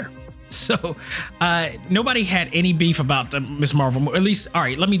right here. So nobody had any beef about the Miss Marvel. At least, all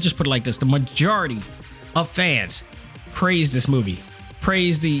right, let me just put it like this. The majority of fans praised this movie,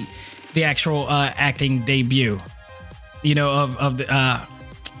 praised the actual acting debut, of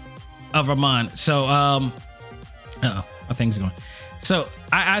Iman. So my thing's going. So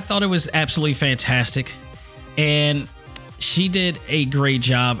I thought it was absolutely fantastic, and she did a great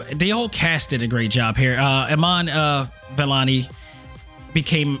job. The whole cast did a great job here. Iman Vellani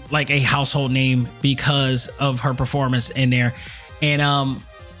became like a household name because of her performance in there, and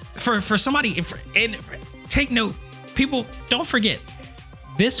for somebody, and take note, people, don't forget,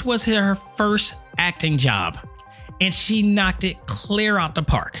 this was her first acting job, and she knocked it clear out the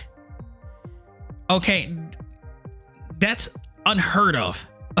park. Okay, that's unheard of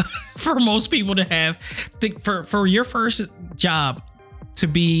for most people to have. For your first job to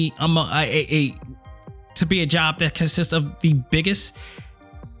be to be a job that consists of the biggest,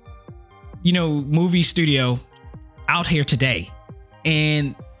 movie studio out here today,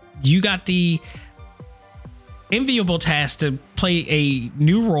 and you got the enviable task to play a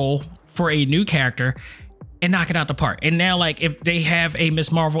new role for a new character and knock it out the park. And now, like, if they have a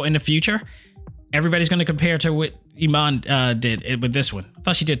Miss Marvel in the future, everybody's going to compare to what Iman did with this one. I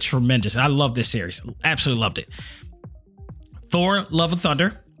thought she did tremendous. I love this series. Absolutely loved it. Thor: Love and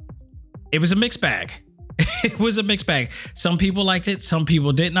Thunder. It was a mixed bag. It was a mixed bag. Some people liked it. Some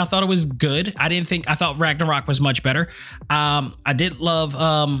people didn't. I thought it was good. I thought Ragnarok was much better. I did love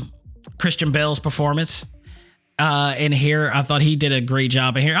Christian Bale's performance in here. I thought he did a great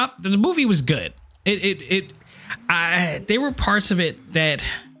job in here. The movie was good. There were parts of it that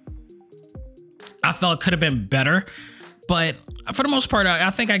I thought could have been better, but for the most part,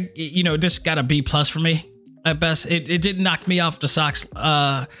 I think this got a B+ for me at best. It didn't knock me off the socks,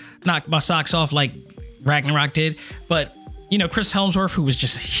 knock my socks off like Ragnarok did, but Chris Hemsworth, who was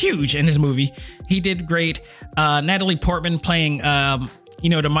just huge in his movie, he did great. Natalie Portman playing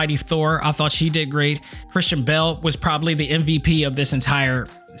the mighty Thor, I thought she did great. Christian Bale was probably the MVP of this entire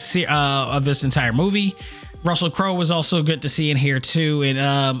movie. Russell Crowe was also good to see in here too,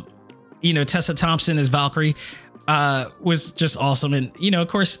 and Tessa Thompson as Valkyrie was just awesome, and of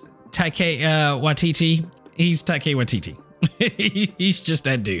course Taika Waititi. He's Taika Waititi. He's just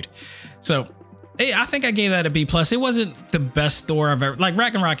that dude. So hey, I think I gave that a B+. It wasn't the best Thor I've ever, like,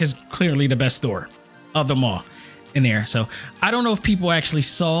 Ragnarok is clearly the best Thor of them all in there. So I don't know if people actually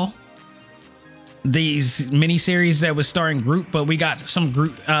saw these miniseries that was starring Groot, but we got some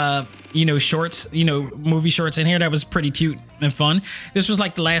Groot, shorts, movie shorts in here that was pretty cute and fun. This was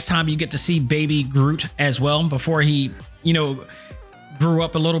like the last time you get to see baby Groot as well, before he, grew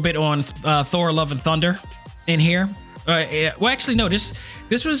up a little bit on Thor: Love and Thunder in here. Well, actually, no, this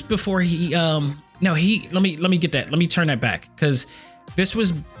was before he, let me get that. Let me turn that back, because this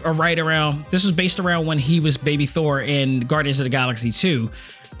was this was based around when he was baby Thor in Guardians of the Galaxy 2.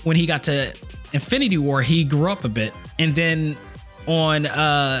 When he got to Infinity War, he grew up a bit. And then on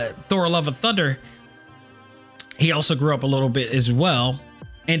Thor: Love and Thunder, he also grew up a little bit as well.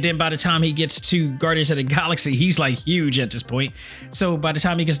 And then by the time he gets to Guardians of the Galaxy, he's like huge at this point. So by the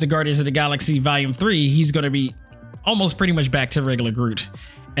time he gets to Guardians of the Galaxy Volume 3, he's going to be almost pretty much back to regular Groot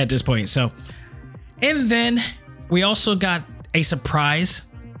at this point. So, and then we also got a surprise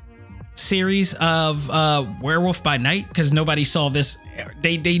series of Werewolf by Night, because nobody saw this.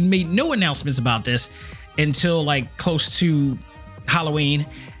 They made no announcements about this until like close to Halloween,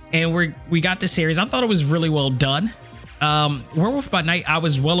 and we got this series. I thought it was really well done. Werewolf by Night, I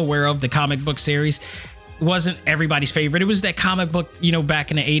was well aware of the comic book series. It wasn't everybody's favorite. It was that comic book, back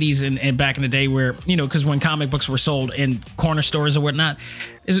in the 80s and back in the day where, because when comic books were sold in corner stores or whatnot,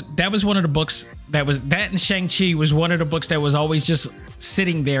 that was one of the books that and Shang-Chi was one of the books that was always just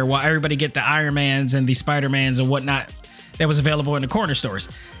sitting there while everybody get the Iron Mans and the Spider-Mans and whatnot that was available in the corner stores.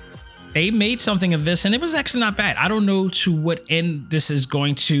 They made something of this, and it was actually not bad. I don't know to what end this is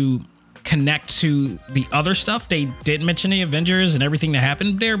going to connect to the other stuff. They did mention the Avengers and everything that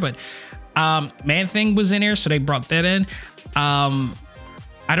happened there, but Man-Thing was in there, so they brought that in.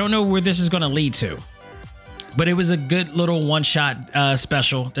 I don't know where this is going to lead to, but it was a good little one-shot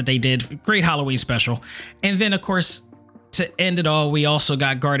special that they did. Great Halloween special. And then, of course, to end it all, we also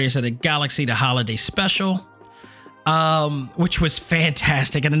got Guardians of the Galaxy, the holiday special, which was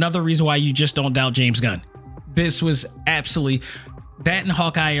fantastic. And another reason why you just don't doubt James Gunn. This was absolutely... That and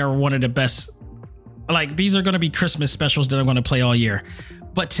Hawkeye are one of the best. Like, these are going to be Christmas specials that I'm going to play all year.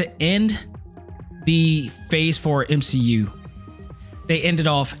 But to end the Phase 4 MCU, they ended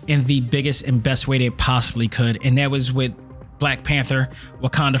off in the biggest and best way they possibly could. And that was with Black Panther,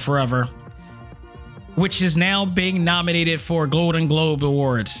 Wakanda Forever, which is now being nominated for Golden Globe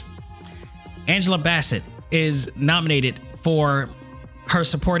Awards. Angela Bassett is nominated for her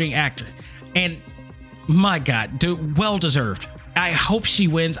supporting actor. And my God, dude, well deserved. I hope she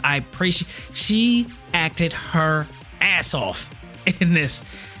wins. I pray she acted her ass off in this.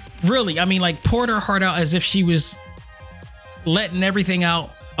 Really, I mean, like, poured her heart out as if she was letting everything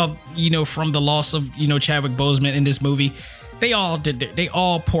out of, from the loss of, Chadwick Boseman in this movie. They all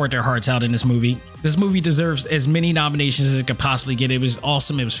poured their hearts out in this movie. This movie deserves as many nominations as it could possibly get. It was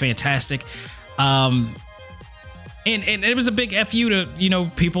awesome. It was fantastic. And it was a big FU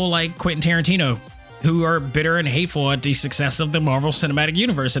to, people like Quentin Tarantino, who are bitter and hateful at the success of the Marvel Cinematic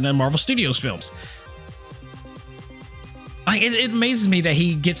Universe and the Marvel Studios films. Like, it amazes me that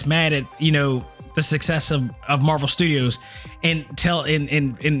he gets mad at, the success of Marvel Studios and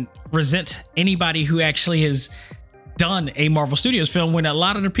resent anybody who actually has done a Marvel Studios film, when a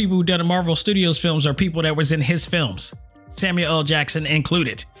lot of the people who done a Marvel Studios films are people that was in his films, Samuel L. Jackson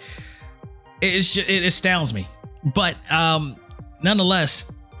included. It astounds me. But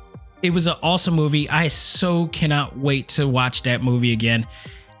nonetheless, it was an awesome movie. I so cannot wait to watch that movie again.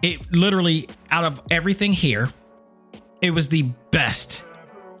 It literally, out of everything here, it was the best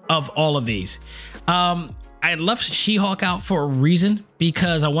of all of these. I left She-Hulk out for a reason,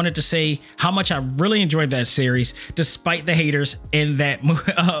 because I wanted to say how much I really enjoyed that series, despite the haters in that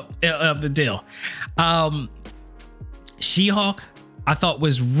of the deal. She-Hulk, I thought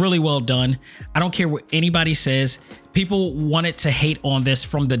was really well done. I don't care what anybody says. People wanted to hate on this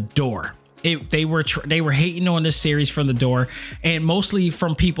from the door. They were hating on this series from the door, and mostly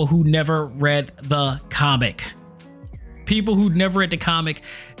from people who never read the comic. People who never read the comic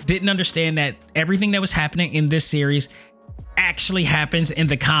didn't understand that everything that was happening in this series actually happens in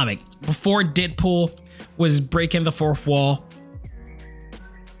the comic. Before Deadpool was breaking the fourth wall,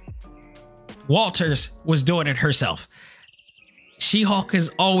 Walters was doing it herself. She-Hulk has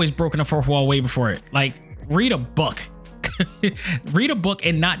always broken the fourth wall way before it. Like, read a book. Read a book,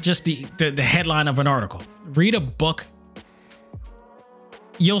 and not just the headline of an article. Read a book.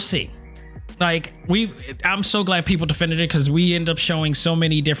 You'll see. Like, I'm so glad people defended it, because we end up showing so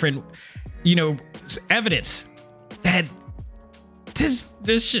many different, evidence that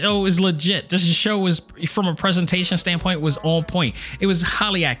this show is legit. This show was, from a presentation standpoint, was on point. It was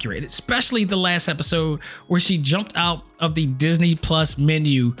highly accurate, especially the last episode where she jumped out of the Disney Plus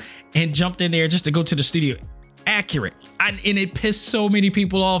menu and jumped in there just to go to the studio. Accurate. And it pissed so many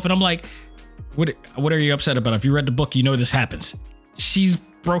people off. And I'm like, what are you upset about? If you read the book, you know this happens. She's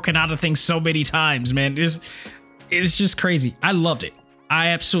broken out of things so many times, man. It's just crazy. I loved it. I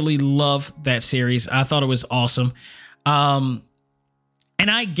absolutely love that series. I thought it was awesome. And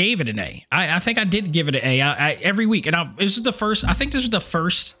I gave it an A. I think I did give it an A. I every week. And this was the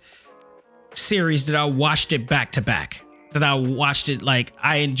first series that I watched it back to back. That I watched it, like,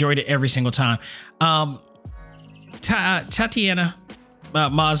 I enjoyed it every single time. Tatiana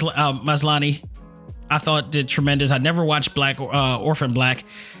Maslany, I thought did tremendous. I never watched Orphan Black,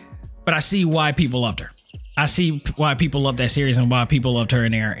 but I see why people loved her. I see why people love that series and why people loved her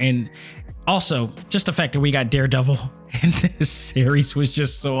in there. And also, just the fact that we got Daredevil in this series was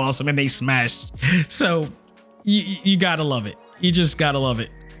just so awesome, and they smashed. So you gotta love it. You just gotta love it.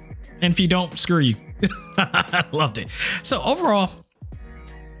 And if you don't, screw you. I loved it. So overall,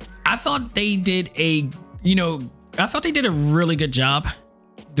 I thought they did a really good job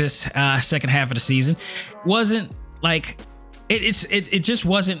this second half of the season. Wasn't like it just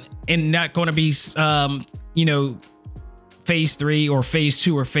wasn't, and not going to be phase 3 or phase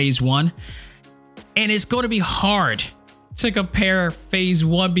 2 or phase 1. And it's going to be hard to compare phase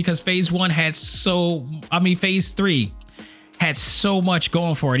 1, because phase 3 had so much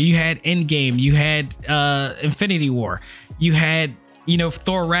going for it. You had Endgame, you had Infinity War, you had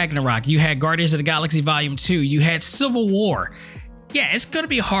Thor Ragnarok, you had Guardians of the Galaxy Volume 2, you had Civil War. Yeah, it's gonna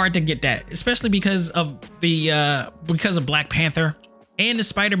be hard to get that, especially because of Black Panther and the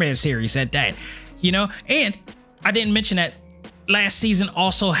Spider-Man series at that. And I didn't mention that last season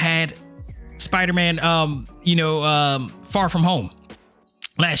also had Spider-Man Far From Home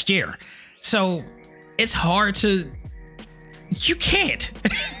last year. So it's hard to, you can't.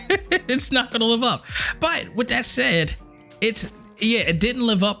 It's not gonna live up. But with that said, it didn't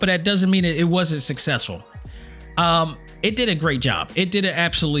live up, but that doesn't mean it wasn't successful. It did a great job. It did an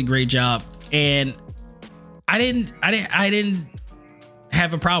absolutely great job, and I didn't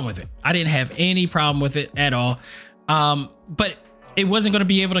have a problem with it. I didn't have any problem with it at all. But it wasn't going to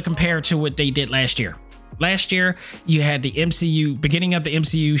be able to compare to what they did last year. Last year, you had the beginning of the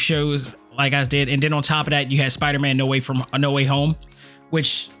MCU shows, like I did, and then on top of that, you had Spider-Man No Way Home,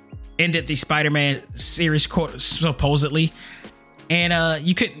 which ended the Spider-Man series supposedly, and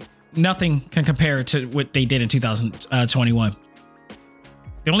nothing can compare to what they did in 2021.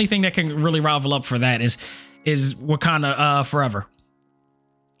 The only thing that can really rival up for that is Wakanda Forever.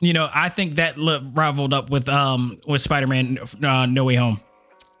 I think that rivaled up with Spider-Man No Way Home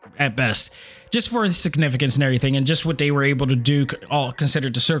at best, just for the significance and everything, and just what they were able to do, all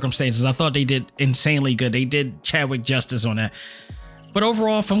considered the circumstances. I thought they did insanely good. They did Chadwick justice on that. But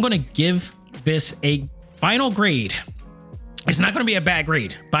overall, if I'm going to give this a final grade, it's not going to be a bad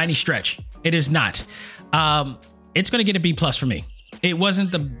grade by any stretch. It is not. It's going to get a B+ for me. It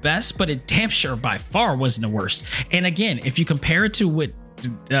wasn't the best, but it damn sure by far wasn't the worst. And again, if you compare it to what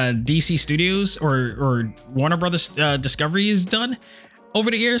DC Studios or Warner Brothers Discovery has done over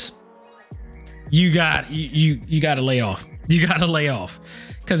the years, you got to lay off. You got to lay off,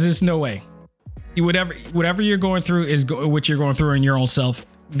 because there's no way. Whatever you're going through is what you're going through in your own self.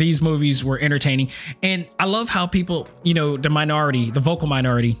 These movies were entertaining, and I love how people, the vocal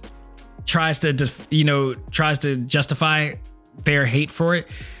minority, tries to justify their hate for it,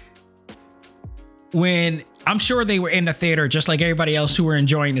 when I'm sure they were in the theater just like everybody else who were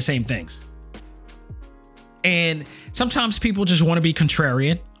enjoying the same things. And sometimes people just want to be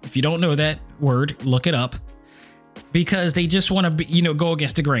contrarian. If you don't know that word, look it up, because they just want to be, go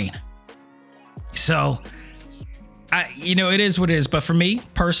against the grain. So, it is what it is. But for me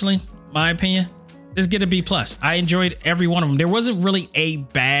personally, my opinion is get a B+. I enjoyed every one of them. There wasn't really a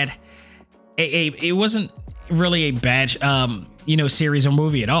bad, it wasn't really a bad, series or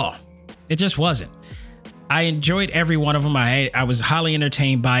movie at all. It just wasn't. I enjoyed every one of them. I was highly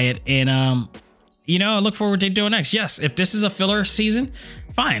entertained by it, and I look forward to doing next. Yes, if this is a filler season,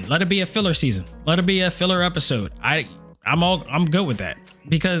 fine. Let it be a filler season. Let it be a filler episode. I'm good with that,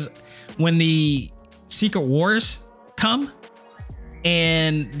 because when the Secret Wars come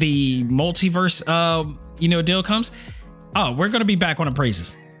and the multiverse deal comes, we're gonna be back on the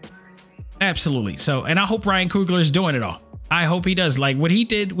praises. Absolutely. So, and I hope Ryan Coogler is doing it all. I hope he does, like what he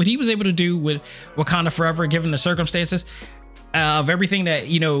was able to do with Wakanda Forever, given the circumstances of everything that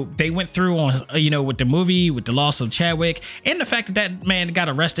they went through on with the movie, with the loss of Chadwick, and the fact that man got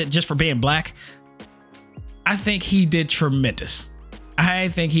arrested just for being black. I think he did tremendous. I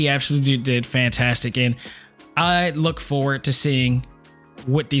think he absolutely did fantastic, and I look forward to seeing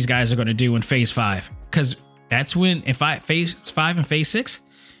what these guys are going to do in Phase 5, because that's when, in Phase 5 and Phase 6,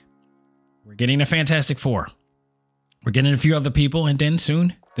 we're getting a Fantastic Four. We're getting a few other people, and then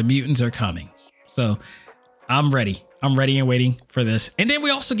soon the mutants are coming. So I'm ready. I'm ready and waiting for this. And then we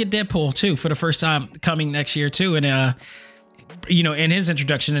also get Deadpool too, for the first time, coming next year too, and in his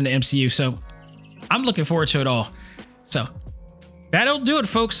introduction in the MCU. So I'm looking forward to it all. So that'll do it,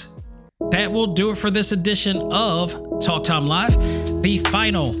 folks. That will do it for this edition of Talk Time Live, the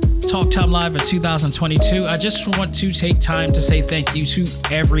final Talk Time Live of 2022. I just want to take time to say thank you to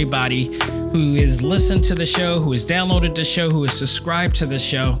everybody who has listened to the show, who has downloaded the show, who has subscribed to the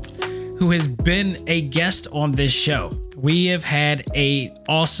show, who has been a guest on this show. We have had an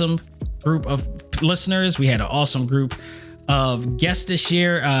awesome group of listeners. We had an awesome group of guests this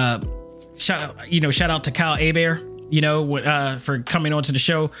year. Shout out to Kyle Hebert, for coming onto the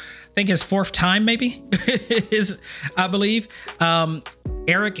show. I think his fourth time, maybe, I believe.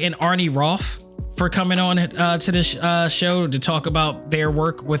 Eric and Arnie Roth for coming on to this show to talk about their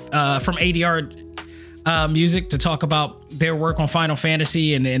work with from ADR Music, to talk about their work on Final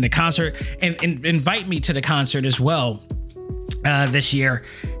Fantasy and the concert, and invite me to the concert as well this year.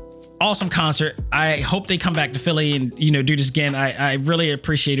 Awesome concert. I hope they come back to Philly and do this again. I really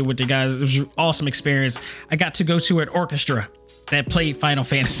appreciated what the guys. It was an awesome experience. I got to go to an orchestra that played Final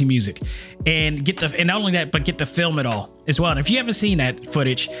Fantasy music, and not only that, but get to film it all as well. And if you haven't seen that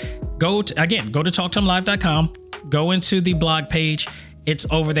footage, go to talktimelive.com, go into the blog page. It's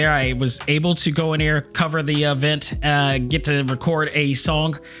over there. I was able to go in there, cover the event, get to record a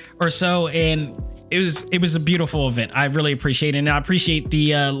song or so, and it was a beautiful event. I really appreciate it, and I appreciate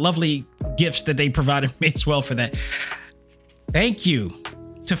the lovely gifts that they provided me as well for that. Thank you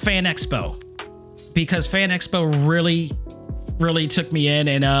to Fan Expo, because Fan Expo really took me in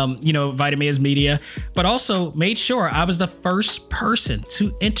and invited me as media, but also made sure I was the first person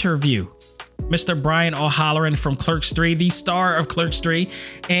to interview Mr. Brian O'Halloran from Clerks 3, the star of Clerks 3,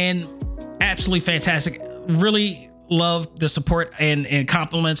 and absolutely fantastic. Really loved the support and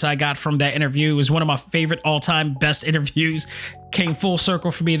compliments I got from that interview. It was one of my favorite all-time best interviews. Came full circle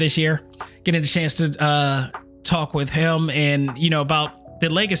for me this year, getting a chance to talk with him and about the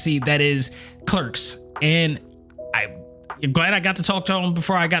legacy that is Clerks. And I'm glad I got to talk to him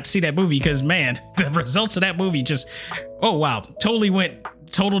before I got to see that movie, because man, the results of that movie just, oh wow, totally went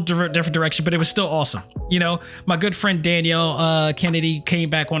different direction, but it was still awesome. My good friend Danielle Kennedy came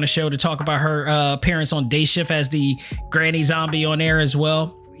back on the show to talk about her appearance on Day Shift as the Granny Zombie on air as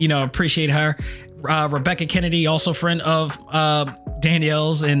well. Appreciate her. Rebecca Kennedy, also friend of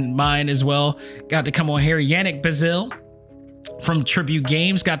Danielle's and mine as well, got to come on here. Yannick Bazil from Tribute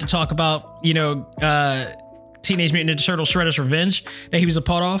Games got to talk about Teenage Mutant Ninja Turtles Shredder's Revenge that he was a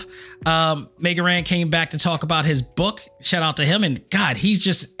part of. Mega Ran came back to talk about his book. Shout out to him. And God, he's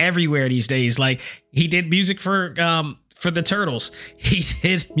just everywhere these days. Like, he did music for the Turtles. He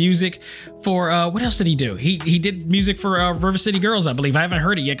did music for what else did he do? He did music for River City Girls, I believe. I haven't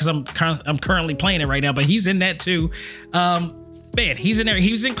heard it yet because I'm currently playing it right now, but he's in that too. Man, he's in there.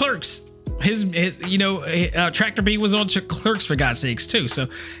 He was in Clerks. His Tractor Beat was on Clerks, for God's sakes, too. So,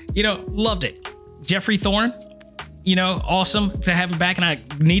 loved it. Jeffrey Thorne, awesome to have him back, and I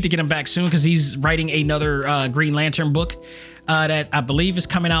need to get him back soon because he's writing another Green Lantern book that I believe is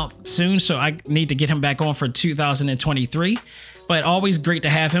coming out soon. So I need to get him back on for 2023. But always great to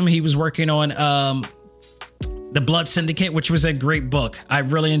have him. He was working on The Blood Syndicate, which was a great book. I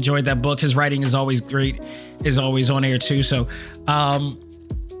really enjoyed that book. His writing is always great, is always on air too. So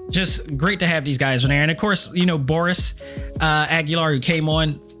just great to have these guys on air. And of course, Boris Aguilar, who came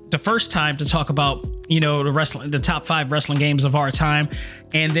on the first time to talk about, the top 5 wrestling games of our time.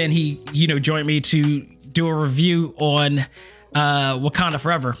 And then he, joined me to do a review on Wakanda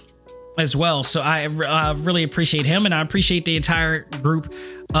Forever as well. So I really appreciate him, and I appreciate the entire group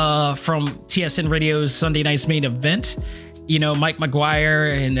from TSN Radio's Sunday Night's Main Event. Mike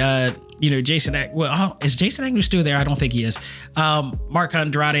McGuire and Jason. Is Jason Agnew still there? I don't think he is. Mark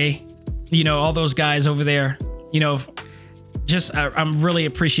Andrade. All those guys over there. I'm really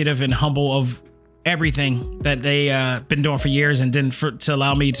appreciative and humble of everything that they been doing for years, and then to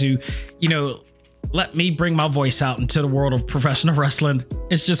allow me to, let me bring my voice out into the world of professional wrestling.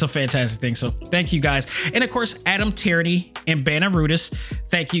 It's just a fantastic thing. So thank you guys. And of course, Adam Tierney and Banner Rudis,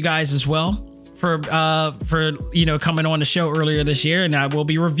 thank you guys as well for coming on the show earlier this year. And I will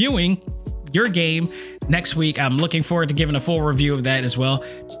be reviewing your game next week. I'm looking forward to giving a full review of that as well.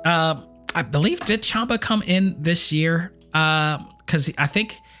 I believe, did Ciampa come in this year? Because I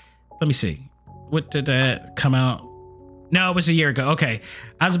think, let me see. What did that come out? No, it was a year ago. Okay.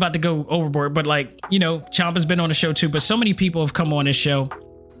 I was about to go overboard, but Ciampa's been on the show too, but so many people have come on this show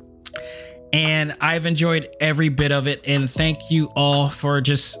and I've enjoyed every bit of it. And thank you all for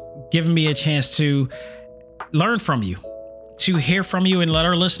just giving me a chance to learn from you, to hear from you, and let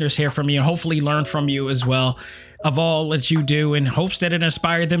our listeners hear from you, and hopefully learn from you as well of all that you do, in hopes that it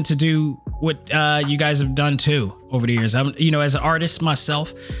inspired them to do what you guys have done too over the years. I'm, as an artist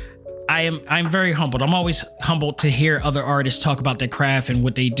myself, I'm very humbled. I'm always humbled to hear other artists talk about their craft and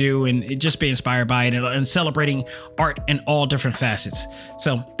what they do, and just be inspired by it, and celebrating art in all different facets.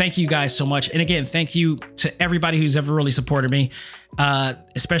 So thank you guys so much. And again, thank you to everybody who's ever really supported me,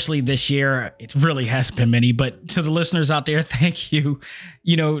 especially this year. It really hasn't been many, but to the listeners out there, thank you,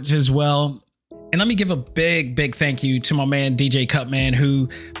 as well. And let me give a big thank you to my man, DJ Cutman, who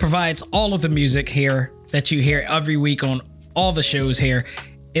provides all of the music here that you hear every week on all the shows here.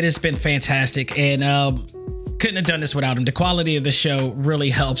 It has been fantastic, and couldn't have done this without him. The quality of the show really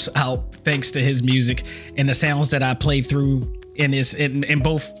helps out thanks to his music and the sounds that I played through in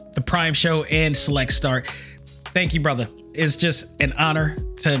both the Prime Show and Select Start. Thank you, brother. It's just an honor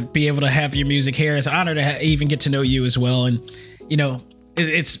to be able to have your music here. It's an honor to even get to know you as well, and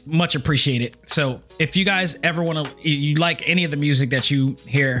it's much appreciated. So if you guys ever you like any of the music that you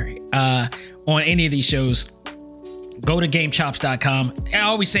hear on any of these shows, go to GameChops.com. I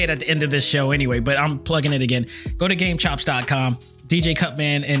always say it at the end of this show anyway, but I'm plugging it again. Go to GameChops.com. DJ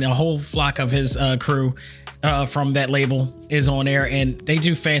Cutman and a whole flock of his crew from that label is on there, and they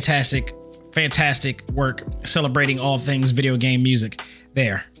do fantastic work celebrating all things video game music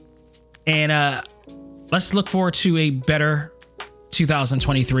there. And let's look forward to a better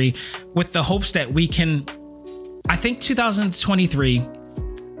 2023 with the hopes that we can. I think 2023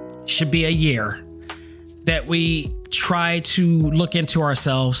 should be a year that we try to look into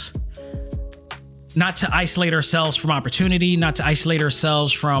ourselves, not to isolate ourselves from opportunity, not to isolate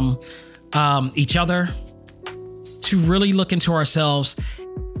ourselves from each other, to really look into ourselves.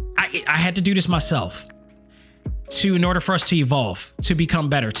 I had to do this myself in order for us to evolve, to become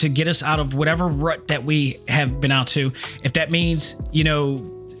better, to get us out of whatever rut that we have been out to. If that means,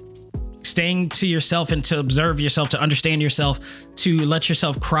 staying to yourself and to observe yourself, to understand yourself, to let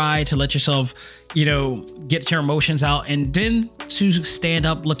yourself cry, to let yourself, get your emotions out, and then to stand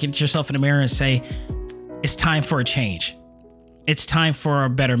up, look at yourself in the mirror and say, it's time for a change. It's time for a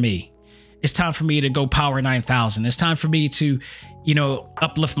better me. It's time for me to go power 9,000. It's time for me to,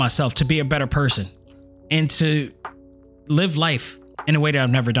 uplift myself, to be a better person, and to live life in a way that I've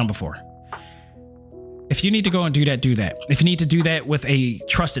never done before. If you need to go and do that, do that. If you need to do that with a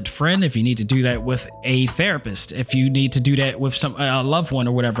trusted friend, if you need to do that with a therapist, if you need to do that with some loved one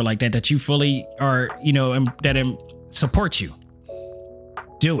or whatever like that you fully are, that supports you,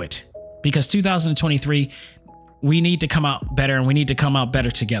 do it. Because 2023, we need to come out better, and we need to come out better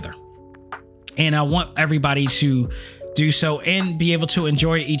together. And I want everybody to do so and be able to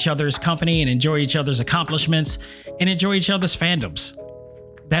enjoy each other's company, and enjoy each other's accomplishments, and enjoy each other's fandoms.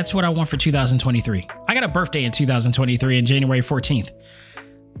 That's what I want for 2023. I got a birthday in 2023 on January 14th.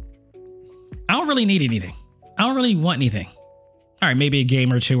 I don't really need anything. I don't really want anything. All right, maybe a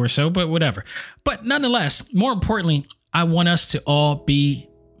game or two or so, but whatever. But nonetheless, more importantly, I want us to all be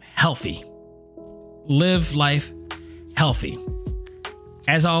healthy live life healthy.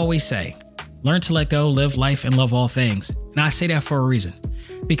 As I always say, learn to let go, live life, and love all things. And I say that for a reason,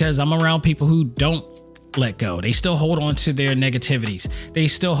 because I'm around people who don't let go. They still hold on to their negativities. They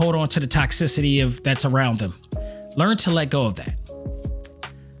still hold on to the toxicity that's around them. Learn to let go of that.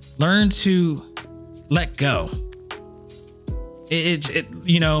 Learn to let go. It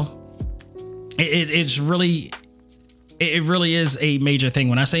really is a major thing.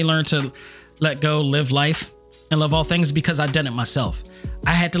 When I say learn to let go, live life, and love all things, because I've done it myself.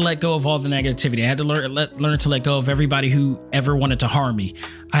 I had to let go of all the negativity. I had to learn to let go of everybody who ever wanted to harm me.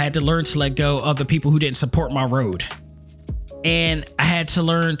 I had to learn to let go of the people who didn't support my road. And I had to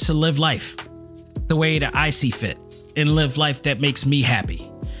learn to live life the way that I see fit, and live life that makes me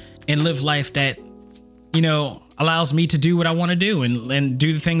happy, and live life that, allows me to do what I want to do and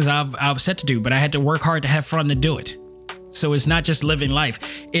do the things I've set to do. But I had to work hard to have fun to do it. So it's not just living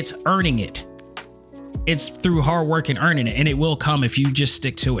life, it's earning it. It's through hard work and earning it, and it will come if you just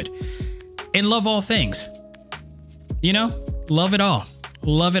stick to it. And love all things. Love it all.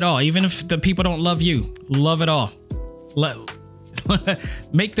 Love it all. Even if the people don't love you, love it all.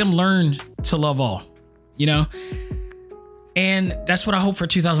 Make them learn to love all, And that's what I hope for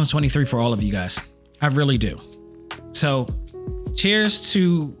 2023 for all of you guys. I really do. So cheers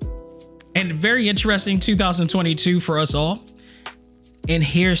to a very interesting 2022 for us all. And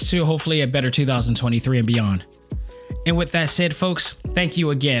here's to hopefully a better 2023 and beyond. And with that said, folks, thank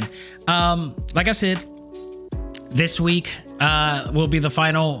you again. Like I said, this week will be the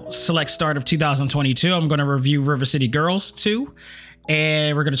final select start of 2022. I'm going to review River City Girls 2,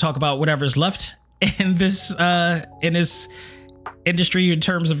 and we're going to talk about whatever's left in this industry in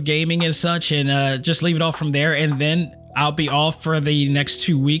terms of gaming and such, and just leave it off from there. And then I'll be off for the next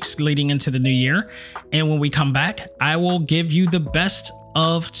 2 weeks leading into the new year. And when we come back, I will give you the best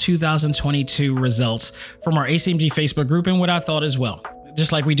of 2022 results from our ACMG Facebook group and what I thought as well,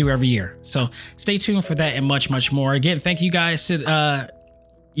 just like we do every year. So stay tuned for that and much, much more. Again, thank you guys for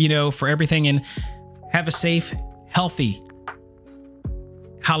everything, and have a safe, healthy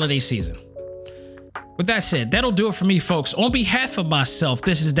holiday season. With that said, that'll do it for me, folks. On behalf of myself,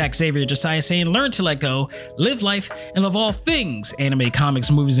 this is Dak Xavier Josiah saying, learn to let go, live life, and love all things anime,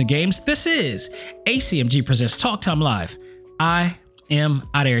 comics, movies, and games. This is ACMG Presents Talk Time Live. I am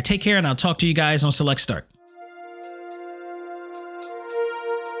out of here. Take care, and I'll talk to you guys on Select Start.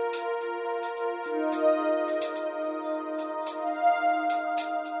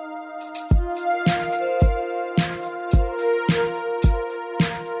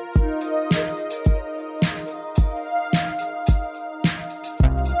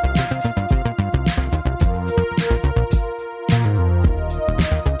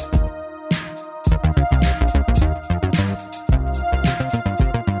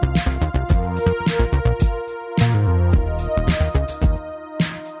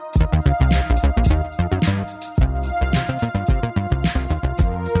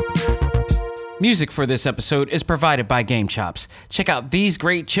 Music for this episode is provided by Game Chops. Check out these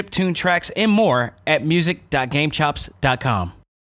great chiptune tracks and more at music.gamechops.com.